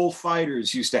that old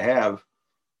fighters used to have.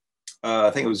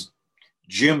 I think it was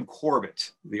Jim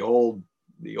Corbett, the old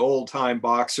time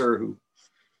boxer who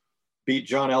beat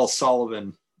John L.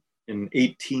 Sullivan in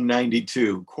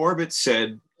 1892. Corbett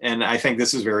said, and I think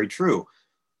this is very true,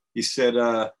 he said,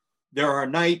 there are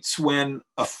nights when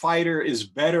a fighter is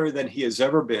better than he has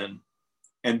ever been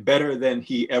and better than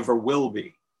he ever will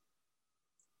be.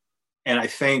 And I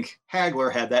think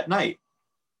Hagler had that night.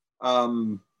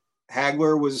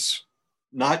 Hagler was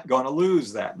not going to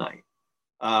lose that night.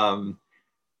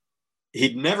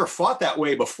 He'd never fought that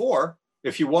way before.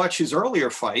 If you watch his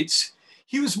earlier fights,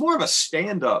 he was more of a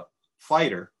stand-up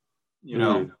fighter. He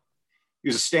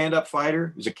was a stand-up fighter.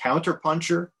 He was a counter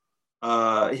puncher.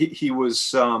 He was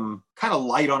kind of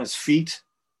light on his feet.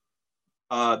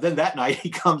 Then that night he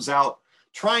comes out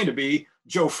trying to be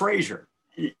Joe Frazier,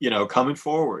 coming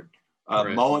forward,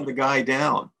 mowing the guy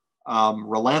down,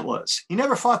 relentless. He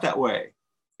never fought that way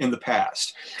in the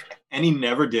past, and he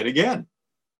never did again.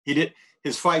 He did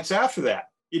his fights after that.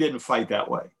 He didn't fight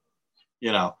that way.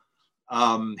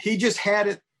 He just had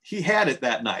it. He had it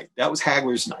that night. That was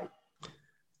Hagler's night.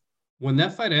 When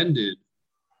that fight ended,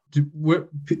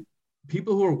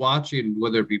 people who are watching,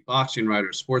 whether it be boxing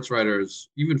writers, sports writers,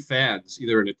 even fans,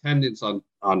 either in attendance on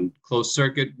closed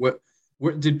circuit,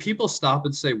 did people stop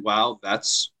and say, wow,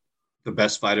 that's the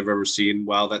best fight I've ever seen?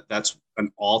 Wow, that's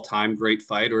an all-time great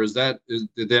fight? Or is that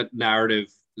narrative,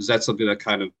 is that something that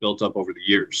kind of built up over the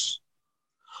years?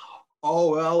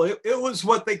 Oh, well, it was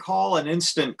what they call an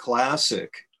instant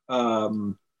classic.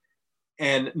 And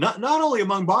not only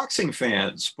among boxing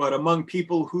fans, but among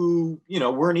people who,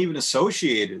 weren't even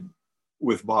associated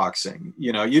with boxing.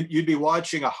 You'd be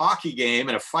watching a hockey game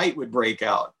and a fight would break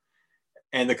out.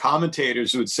 And the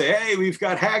commentators would say, hey, we've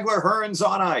got Hagler-Hearns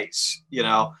on ice.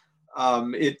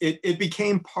 It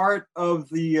became part of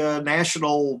the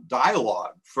national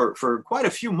dialogue for quite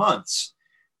a few months.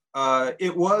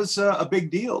 It was a big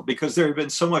deal because there had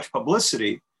been so much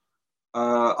publicity.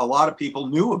 A lot of people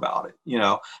knew about it,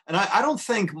 and I don't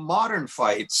think modern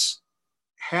fights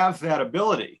have that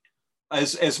ability.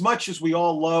 As much as we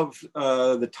all loved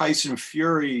the Tyson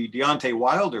Fury Deontay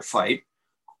Wilder fight,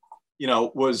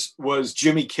 was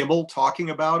Jimmy Kimmel talking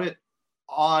about it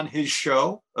on his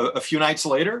show a few nights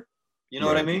later? You know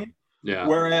what I mean? Yeah.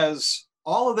 Whereas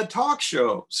all of the talk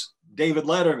shows, David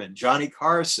Letterman, Johnny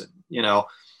Carson,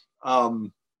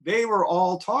 they were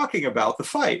all talking about the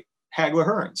fight,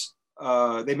 Hagler-Hearns.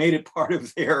 They made it part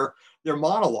of their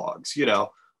monologues.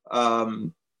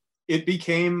 It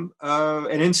became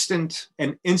an instant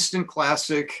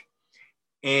classic,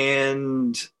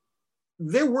 and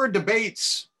there were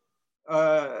debates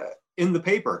in the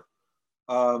paper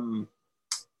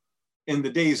in the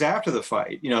days after the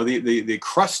fight. The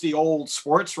crusty old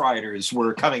sports writers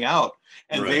were coming out,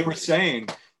 and they were saying,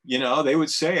 they would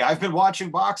say, I've been watching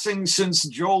boxing since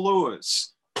Joe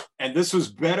Louis. and this was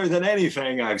better than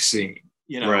anything I've seen,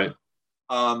 Right.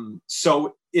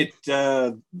 So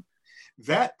that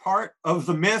part of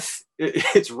the myth,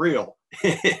 it's real.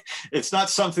 It's not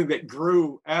something that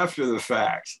grew after the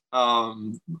fact.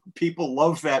 People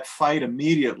loved that fight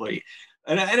immediately.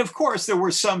 And of course, there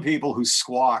were some people who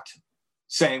squawked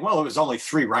saying, well, it was only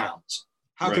 3 rounds.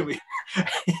 How can we,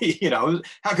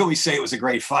 how can we say it was a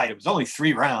great fight? It was only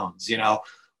 3 rounds, you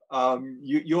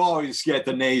always get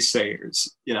the naysayers,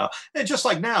 and just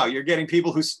like now, you're getting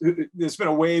people who there's been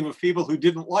a wave of people who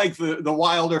didn't like the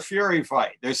Wilder Fury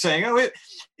fight. They're saying, oh, it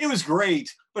was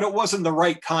great, but it wasn't the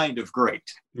right kind of great.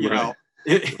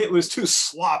 It was too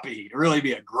sloppy to really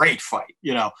be a great fight.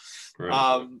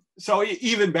 Right. So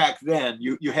even back then,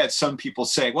 you had some people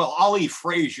saying, well, Ali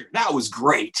Frazier, that was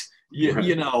great.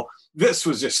 This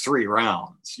was just 3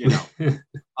 rounds.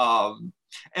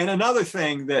 And another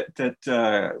thing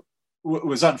that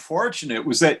was unfortunate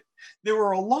was that there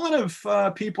were a lot of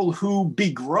people who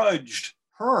begrudged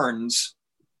Hearns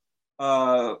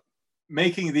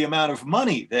making the amount of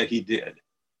money that he did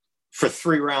for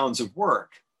 3 rounds of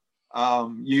work.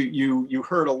 You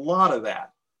heard a lot of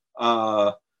that.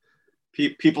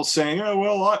 People saying, "Oh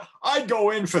well, I'd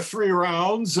go in for 3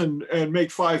 rounds and make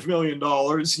 $5 million."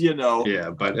 Yeah,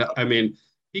 but I mean,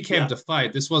 he came to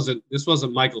fight. This wasn't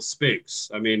Michael Spinks.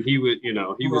 I mean, he was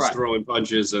throwing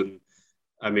punches, and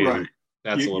I mean,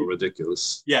 that's a little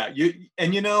ridiculous. Yeah,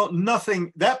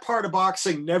 nothing. That part of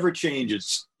boxing never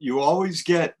changes. You always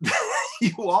get the,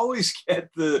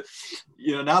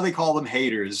 now they call them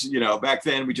haters. Back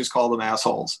then we just called them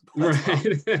assholes.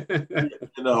 Right.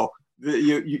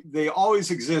 They always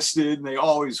existed and they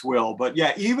always will. But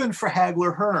yeah, even for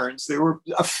Hagler-Hearns, there were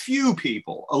a few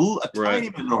people, a tiny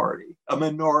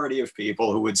minority of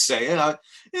people who would say, it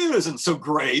isn't so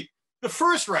great. The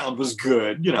first round was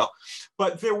good,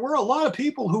 but there were a lot of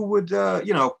people who would,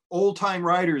 old time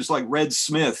writers like Red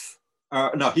Smith.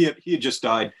 No, he had just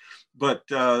died, but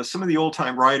some of the old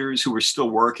time writers who were still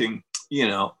working,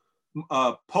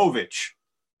 Povich,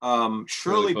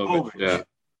 Shirley Povich. Yeah.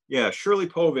 Yeah, Shirley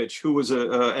Povich, who was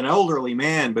an elderly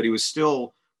man, but he was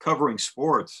still covering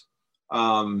sports.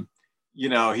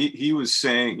 He was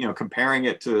saying, comparing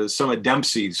it to some of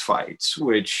Dempsey's fights,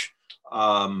 which,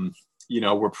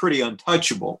 were pretty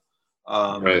untouchable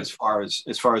as far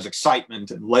as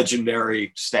excitement and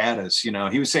legendary status.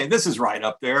 He was saying this is right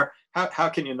up there. How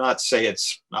can you not say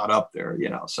it's not up there?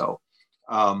 So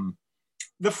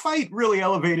the fight really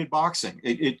elevated boxing.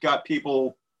 It got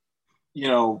people,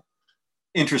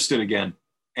 interested again,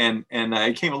 and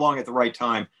it came along at the right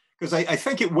time because I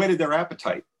think it whetted their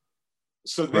appetite.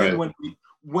 So then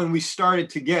when we started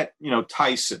to get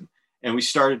Tyson, and we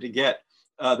started to get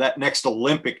that next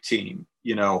Olympic team,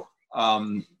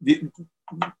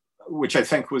 which I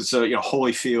think was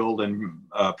Holyfield and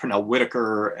Pernell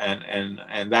Whitaker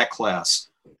and that class,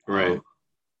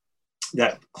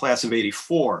 that class of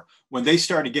 '84, when they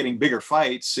started getting bigger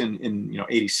fights in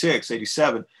 '86,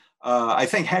 '87. I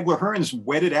think Hagler-Hearns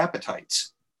whetted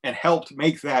appetites and helped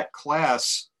make that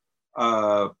class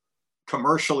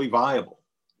commercially viable.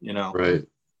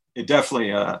 It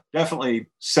definitely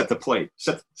set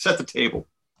the table.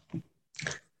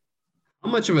 How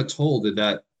much of a toll did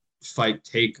that fight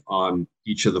take on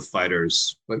each of the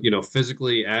fighters, but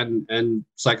physically and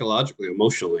psychologically,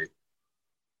 emotionally?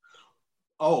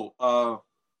 I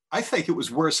think it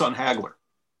was worse on Hagler.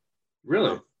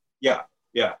 Really? Yeah.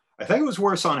 I think it was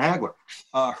worse on Hagler.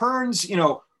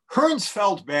 Hearns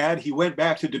felt bad. He went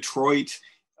back to Detroit.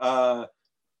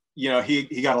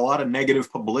 He got a lot of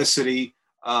negative publicity.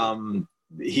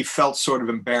 He felt sort of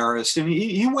embarrassed, and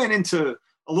he went into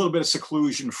a little bit of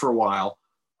seclusion for a while.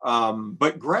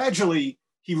 But gradually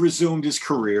he resumed his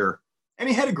career, and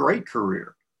he had a great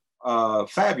career,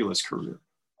 fabulous career.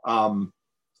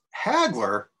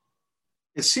 Hagler,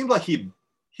 it seemed like he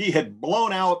had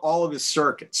blown out all of his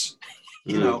circuits.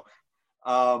 He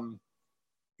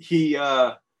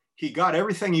got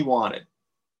everything he wanted.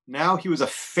 Now he was a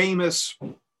famous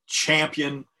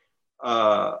champion.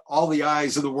 All the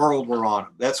eyes of the world were on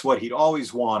him. That's what he'd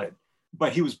always wanted.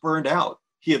 But he was burned out.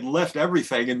 He had left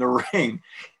everything in the ring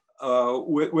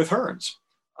with Hearns,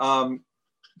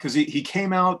 because he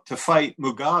came out to fight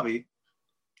Mugabe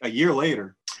a year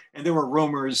later, and there were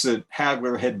rumors that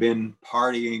Hagler had been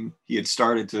partying. He had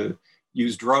started to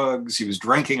use drugs. He was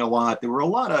drinking a lot. There were a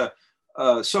lot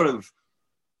of sort of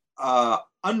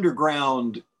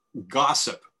underground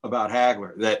gossip about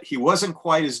Hagler, that he wasn't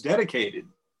quite as dedicated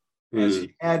as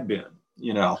he had been,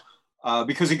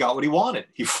 because he got what he wanted.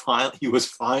 He was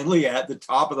finally at the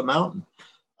top of the mountain.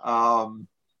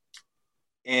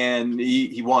 and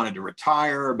he wanted to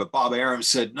retire, but Bob Arum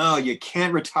said, "No, you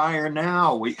can't retire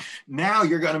now. Now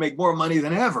you're going to make more money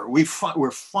than ever.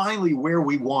 We're finally where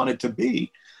we wanted to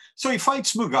be." So he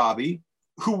fights Mugabe,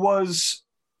 who was,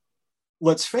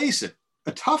 let's face it,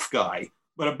 a tough guy,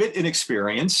 but a bit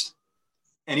inexperienced,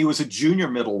 and he was a junior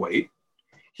middleweight.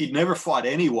 He'd never fought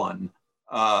anyone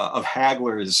of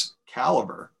Hagler's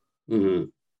caliber,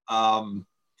 and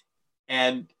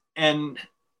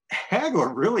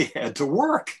Hagler really had to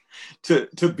work to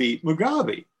beat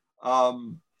Mugabe.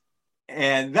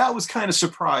 And that was kind of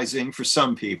surprising for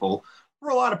some people. For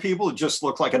a lot of people, it just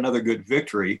looked like another good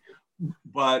victory.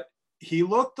 But he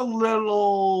looked a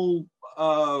little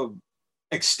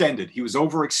extended. He was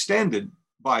overextended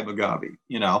by Mugabe,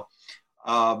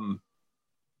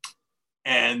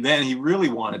 and then he really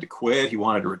wanted to quit. He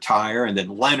wanted to retire. And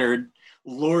then Leonard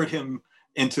lured him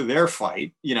into their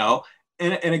fight,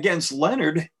 and against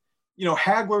Leonard,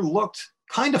 Hagler looked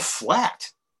kind of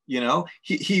flat.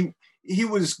 He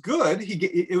was good.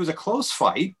 It was a close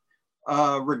fight,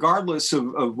 regardless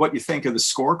of what you think of the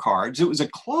scorecards. It was a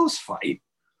close fight,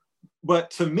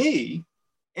 but to me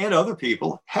and other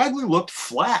people, Hagler looked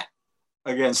flat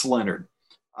against Leonard.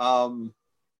 And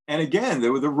again,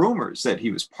 there were the rumors that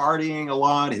he was partying a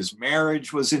lot. His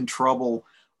marriage was in trouble.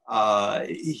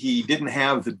 He didn't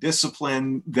have the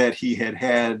discipline that he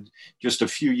had just a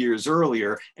few years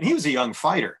earlier. And he was a young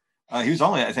fighter. He was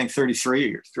only, I think,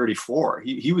 33 or 34.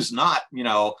 He was not,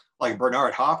 like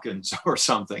Bernard Hopkins or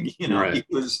something. Right.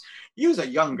 He was a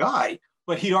young guy,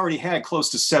 but he'd already had close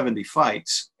to 70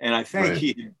 fights. And I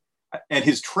think and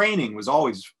his training was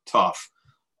always tough.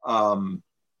 So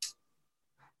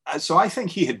I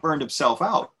think he had burned himself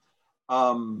out.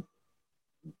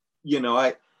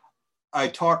 I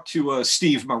talked to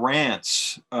Steve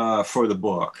Marantz for the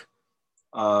book.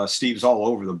 Steve's all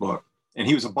over the book. And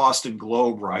he was a Boston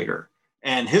Globe writer.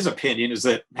 And his opinion is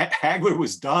that Hagler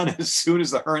was done as soon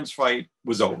as the Hearns fight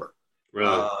was over.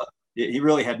 Really? He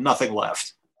really had nothing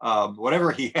left.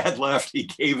 Whatever he had left, he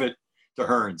gave it to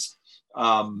Hearns,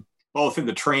 both in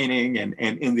the training and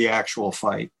in the actual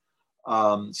fight.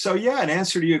 So in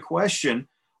answer to your question,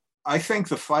 I think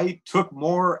the fight took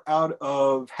more out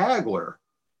of Hagler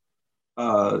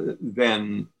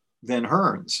than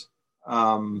Hearns.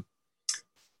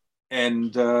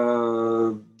 And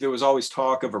there was always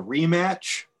talk of a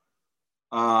rematch.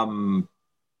 But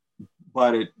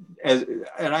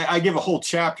I give a whole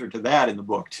chapter to that in the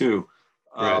book too.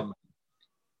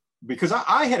 Because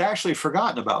I had actually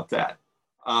forgotten about that.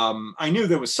 I knew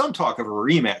there was some talk of a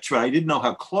rematch, but I didn't know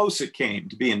how close it came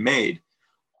to being made.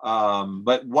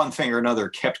 But one thing or another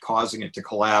kept causing it to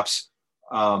collapse.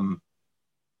 And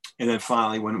then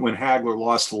finally, when Hagler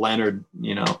lost to Leonard,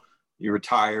 he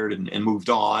retired and moved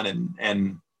on,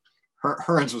 and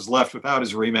Hearns was left without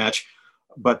his rematch.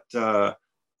 But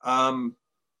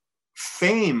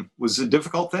fame was a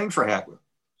difficult thing for Hagler.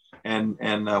 And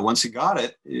once he got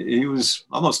it, he was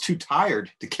almost too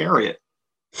tired to carry it.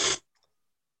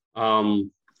 Let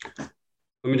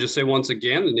me just say once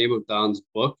again, the name of Don's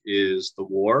book is The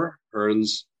War,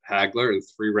 Hearns, Hagler, in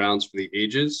 3 rounds for the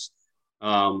ages.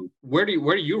 Where do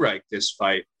you rank this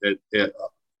fight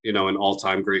in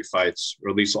all-time great fights,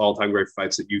 or at least all-time great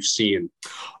fights that you've seen?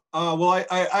 Well,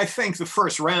 I think the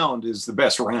first round is the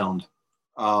best round.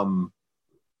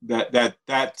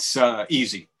 That's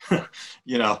easy.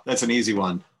 That's an easy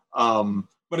one.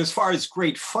 But as far as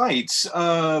great fights,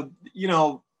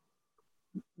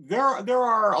 there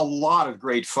are a lot of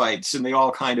great fights, and they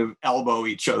all kind of elbow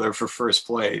each other for first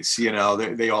place.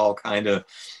 They all kind of,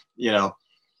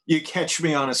 you catch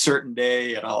me on a certain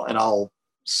day, and I'll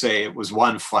say it was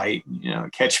one fight.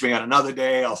 Catch me on another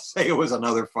day, I'll say it was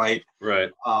another fight. Right.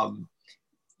 And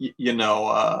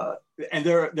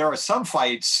there are some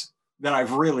fights that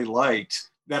I've really liked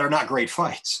that are not great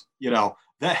fights.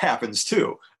 That happens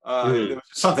too. There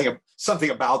was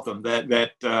something about them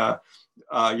that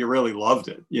you really loved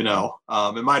it.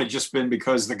 It might have just been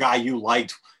because the guy you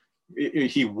liked,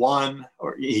 he won,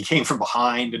 or he came from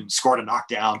behind and scored a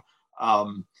knockdown.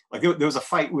 Like there was a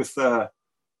fight with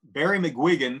Barry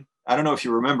McGuigan. I don't know if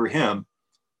you remember him.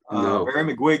 No.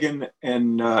 Barry McGuigan,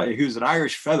 and he was an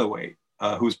Irish featherweight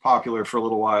who was popular for a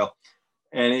little while.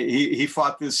 And he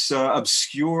fought this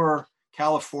obscure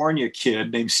California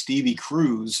kid named Stevie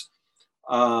Cruz.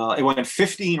 It went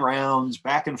 15 rounds,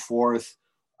 back and forth.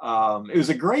 It was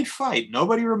a great fight.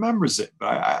 Nobody remembers it,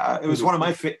 but it was one of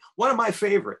my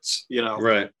favorites.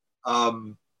 Right.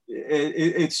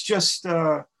 It's just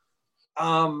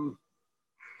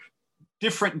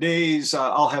different days.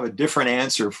 I'll have a different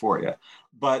answer for you.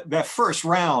 But that first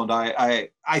round, I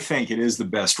think it is the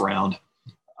best round.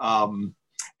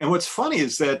 And what's funny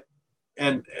is that,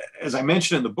 and as I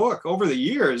mentioned in the book, over the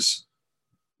years,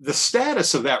 the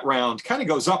status of that round kind of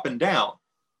goes up and down.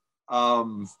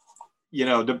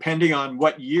 Depending on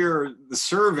what year the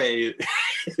survey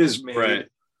is made. Right.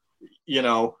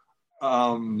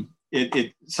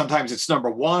 It sometimes it's number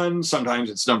one, sometimes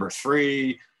it's number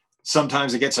three,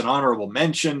 sometimes it gets an honorable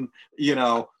mention.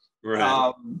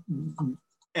 Right.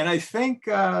 And I think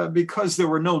because there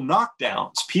were no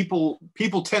knockdowns, people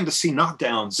tend to see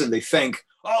knockdowns and they think,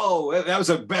 oh, that was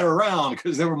a better round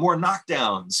because there were more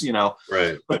knockdowns.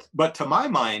 Right. But to my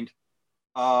mind,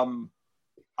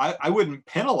 I wouldn't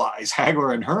penalize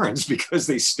Hagler and Hearns because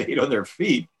they stayed on their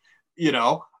feet.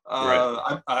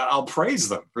 I'll praise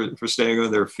them for staying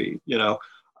on their feet. And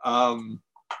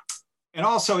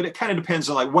also it kind of depends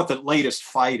on like what the latest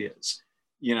fight is.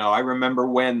 I remember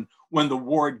when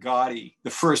the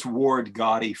first Ward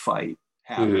Gotti fight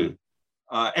happened.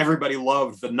 Everybody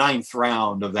loved the 9th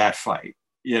round of that fight.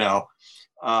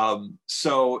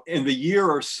 So in the year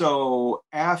or so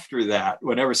after that,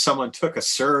 whenever someone took a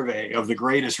survey of the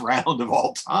greatest round of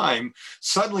all time,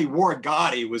 suddenly Ward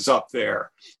Gotti was up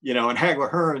there, and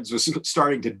Hagler-Hearns was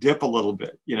starting to dip a little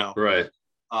bit, Right.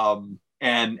 And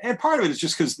part of it is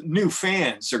just because new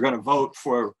fans are going to vote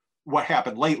for what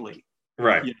happened lately.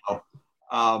 Right.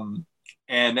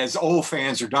 And as old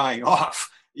fans are dying off,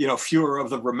 fewer of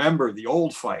them remember the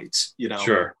old fights,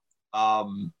 Sure.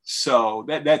 So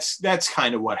that's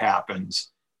kind of what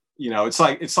happens.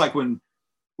 It's like when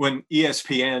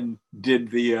ESPN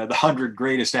did the 100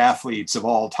 greatest athletes of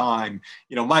all time.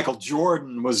 Michael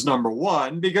Jordan was number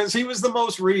one because he was the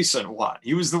most recent one.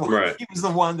 He was the one. Right. He was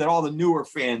the one that all the newer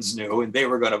fans knew, and they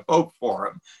were going to vote for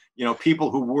him.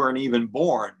 People who weren't even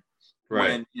born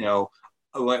Right.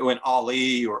 when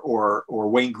Ali or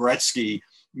Wayne Gretzky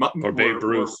Or Babe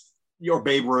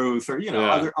Ruth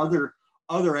or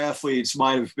other athletes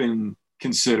might have been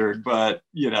considered, but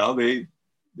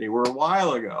they were a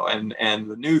while ago, and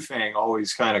the new thing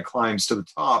always kind of climbs to the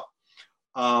top.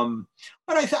 But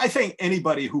I think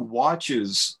anybody who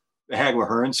watches the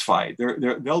Hagler-Hearns fight,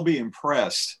 they'll be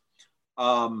impressed.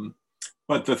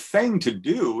 But the thing to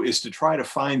do is to try to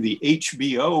find the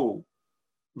HBO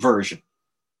version,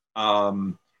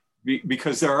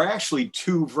 because there are actually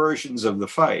two versions of the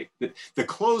fight. The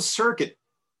closed circuit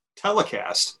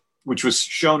telecast, which was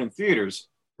shown in theaters,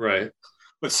 Right.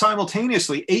 but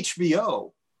simultaneously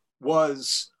HBO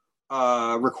was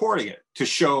recording it to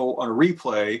show on a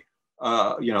replay,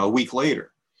 a week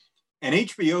later. And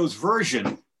HBO's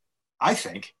version, I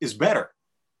think, is better.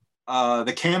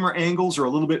 The camera angles are a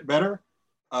little bit better.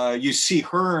 You see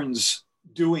Hearns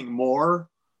doing more.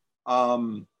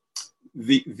 The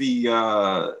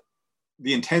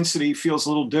intensity feels a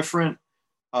little different.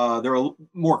 There are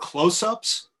more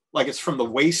close-ups, like it's from the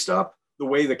waist up, the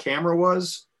way the camera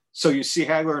was. So you see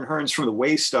Hagler and Hearns from the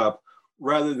waist up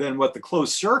rather than what the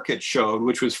closed circuit showed,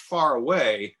 which was far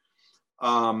away.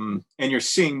 And you're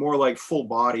seeing more like full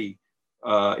body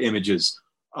images.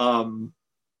 And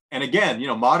again,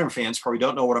 modern fans probably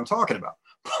don't know what I'm talking about.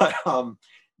 But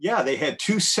they had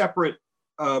two separate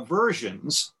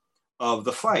versions of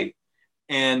the fight.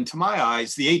 And to my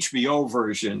eyes, the HBO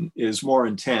version is more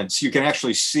intense. You can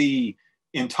actually see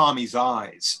in Tommy's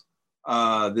eyes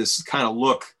this kind of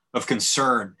look of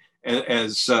concern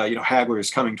as Hagler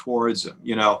is coming towards him,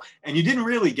 and you didn't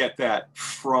really get that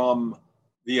from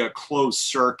the closed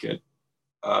circuit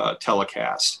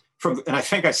telecast. And I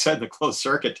think I said the closed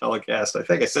circuit telecast, I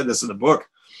think I said this in the book,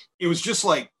 it was just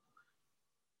like,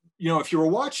 if you were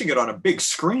watching it on a big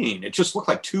screen, it just looked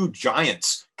like two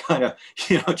giants kind of,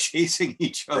 chasing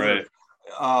each other.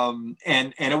 Right.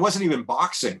 And it wasn't even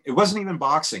boxing. It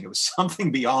was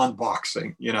something beyond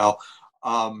boxing,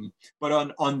 but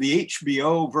on the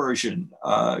HBO version,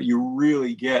 you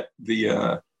really get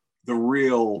the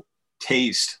real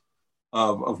taste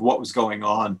of what was going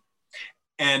on.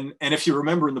 And if you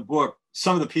remember in the book,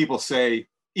 some of the people say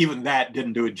even that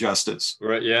didn't do it justice.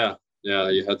 Right. Yeah. Yeah.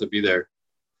 You had to be there.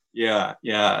 Yeah.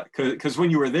 Because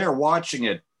when you were there watching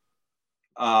it,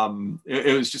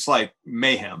 it was just like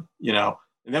mayhem, And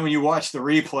then when you watch the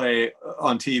replay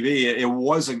on TV, it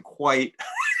wasn't quite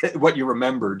what you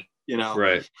remembered,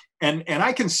 Right. And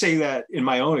I can say that in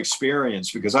my own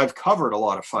experience because I've covered a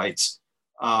lot of fights.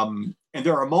 And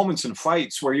there are moments in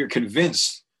fights where you're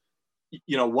convinced,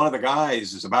 one of the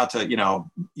guys is about to,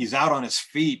 he's out on his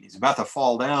feet, he's about to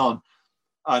fall down.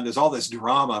 There's all this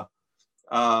drama.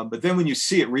 But then when you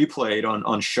see it replayed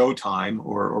on Showtime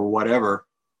or whatever,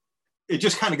 it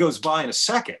just kind of goes by in a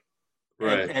second.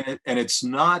 Right. And it's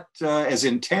not as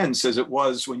intense as it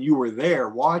was when you were there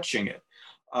watching it.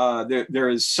 There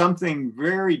is something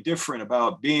very different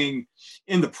about being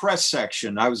in the press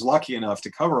section. I was lucky enough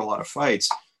to cover a lot of fights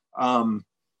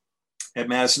at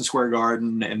Madison Square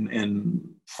Garden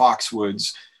and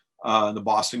Foxwoods, the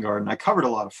Boston Garden. I covered a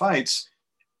lot of fights,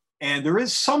 and there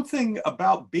is something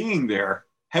about being there.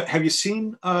 Have you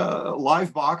seen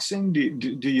live boxing?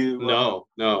 Do you? No.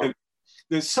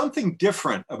 There's something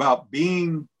different about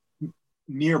being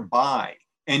nearby,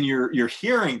 and you're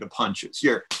hearing the punches.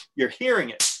 You're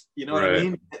hearing it. You know what I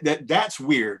mean? That's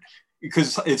weird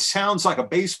because it sounds like a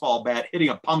baseball bat hitting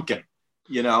a pumpkin.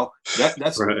 You know,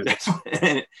 that's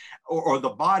or the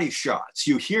body shots.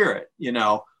 You hear it. You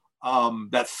know,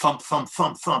 that thump, thump,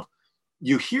 thump, thump.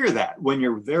 You hear that when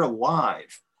you're there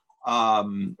live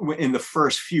in the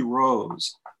first few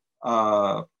rows.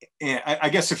 And I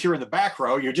guess if you're in the back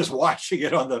row, you're just watching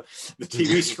it on the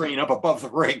TV screen up above the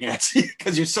ring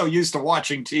because you're so used to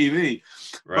watching TV.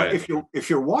 Right. But if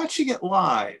you're watching it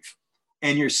live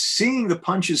and you're seeing the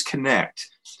punches connect,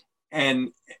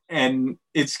 and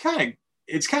it's kind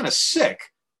of sick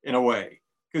in a way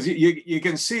because you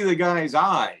can see the guy's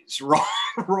eyes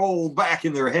roll back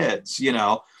in their heads, you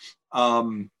know,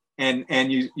 and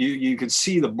you can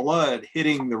see the blood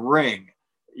hitting the ring.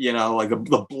 You know, like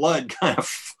the blood kind of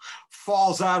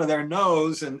falls out of their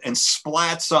nose and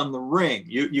splats on the ring.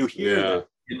 You hear that.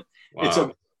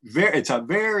 Wow. It's a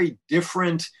very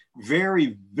different,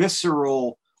 very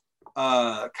visceral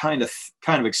kind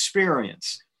of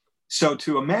experience. So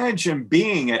to imagine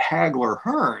being at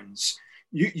Hagler-Hearns,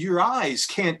 your eyes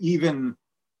can't even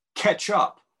catch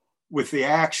up with the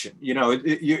action. You know,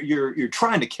 you're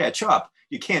trying to catch up.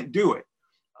 You can't do it.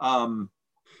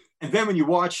 And then when you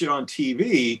watch it on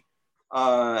TV,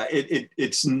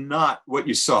 it's not what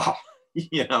you saw.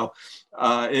 You know,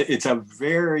 it's a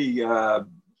very, I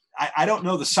don't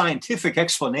know the scientific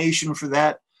explanation for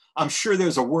that. I'm sure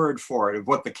there's a word for it of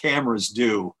what the cameras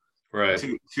do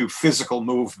to physical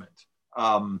movement.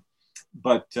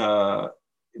 But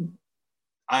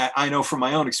I know from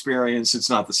my own experience, it's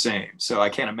not the same. So I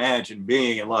can't imagine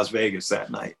being in Las Vegas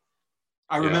that night.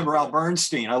 I remember Al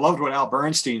Bernstein. I loved what Al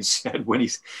Bernstein said when he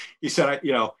said,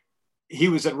 you know, he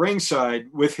was at ringside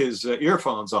with his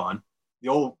earphones on, the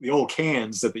old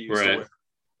cans that they used to wear,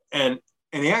 and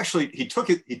he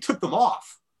took them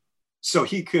off so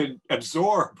he could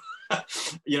absorb,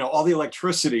 you know, all the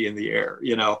electricity in the air,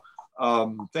 you know,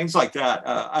 things like that.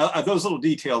 Those little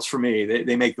details for me,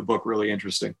 they make the book really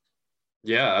interesting.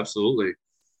 Yeah, absolutely.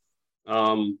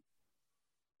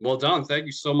 Well, Don, thank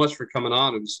you so much for coming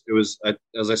on. It was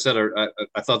as I said,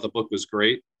 I thought the book was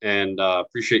great, and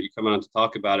appreciate you coming on to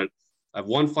talk about it. I have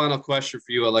one final question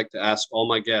for you. I'd like to ask all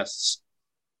my guests: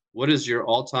 what is your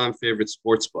all-time favorite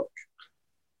sports book?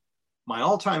 My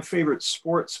all-time favorite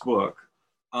sports book,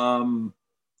 other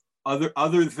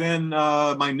than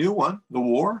my new one, The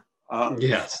War.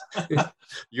 Yes,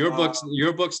 your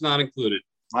book's not included.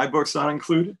 My book's not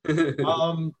included.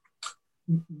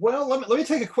 Well, let me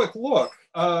take a quick look.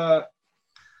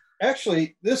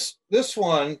 Actually, this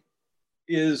one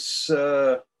is.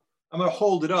 I'm going to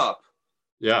hold it up.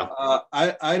 Yeah.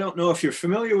 I don't know if you're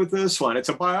familiar with this one. It's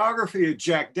a biography of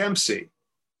Jack Dempsey.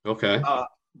 Okay.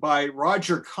 By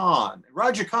Roger Kahn.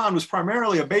 Roger Kahn was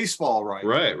primarily a baseball writer.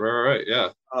 Right. Yeah.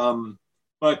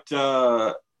 But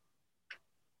I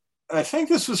think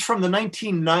this was from the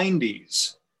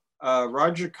 1990s.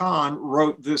 Roger Kahn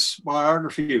wrote this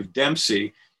biography of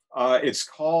Dempsey. It's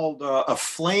called A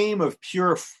Flame of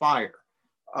Pure Fire.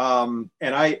 And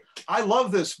I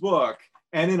love this book.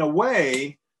 And in a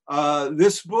way,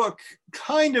 this book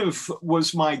kind of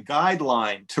was my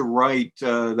guideline to write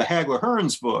the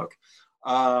Hagler-Hearns book,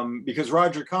 because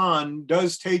Roger Kahn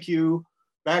does take you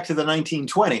back to the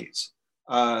 1920s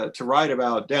to write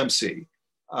about Dempsey.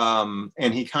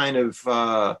 And he kind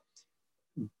of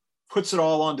puts it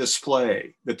all on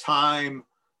display, the time,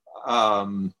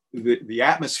 the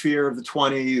atmosphere of the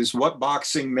 20s, what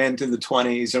boxing meant in the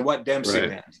 20s, and what Dempsey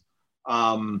meant.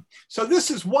 So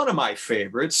this is one of my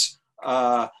favorites.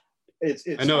 It's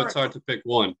I know it's hard to pick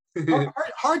one.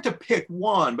 hard to pick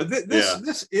one, but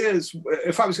this is,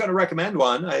 if I was going to recommend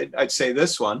one, I'd say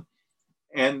this one.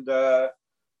 And I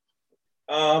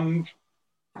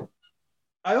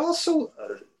also...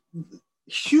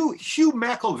 Hugh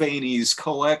McIlvaney's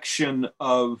collection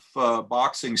of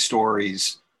boxing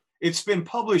stories. It's been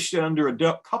published under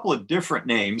a couple of different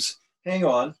names. Hang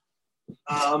on,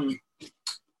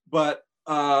 but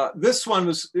this one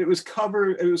was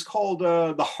covered. It was called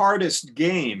The Hardest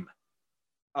Game,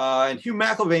 and Hugh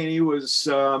McIlvaney was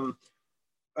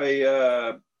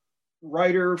a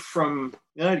writer from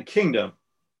the United Kingdom.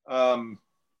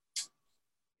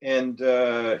 and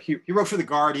he wrote for The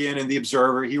Guardian and The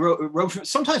Observer. He wrote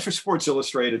sometimes for Sports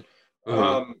Illustrated,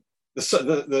 the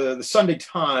Sunday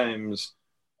Times.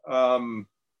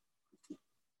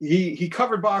 He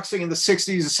covered boxing in the 60s,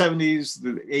 the 70s,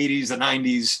 the 80s, the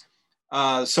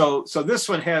 90s. So this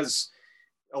one has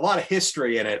a lot of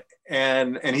history in it.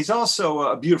 And he's also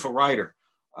a beautiful writer,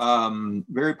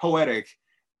 very poetic,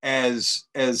 as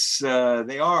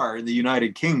they are in the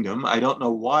United Kingdom. I don't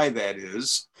know why that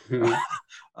is. They're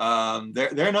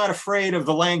not afraid of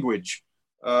the language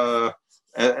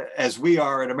as we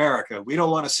are in America. We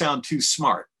don't want to sound too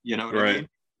smart, you know what I mean?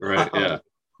 Right, yeah.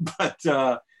 But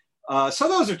so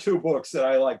those are two books that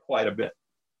I like quite a bit.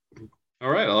 All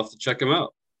right, I'll have to check them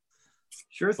out.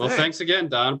 Sure thing. Well, thanks again,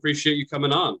 Don. Appreciate you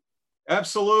coming on.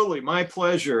 Absolutely, my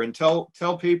pleasure. And tell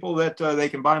people that they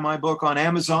can buy my book on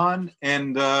Amazon,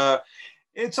 and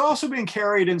it's also being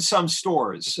carried in some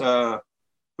stores.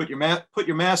 Put your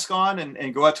mask on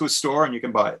and go out to a store, and you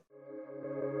can buy it.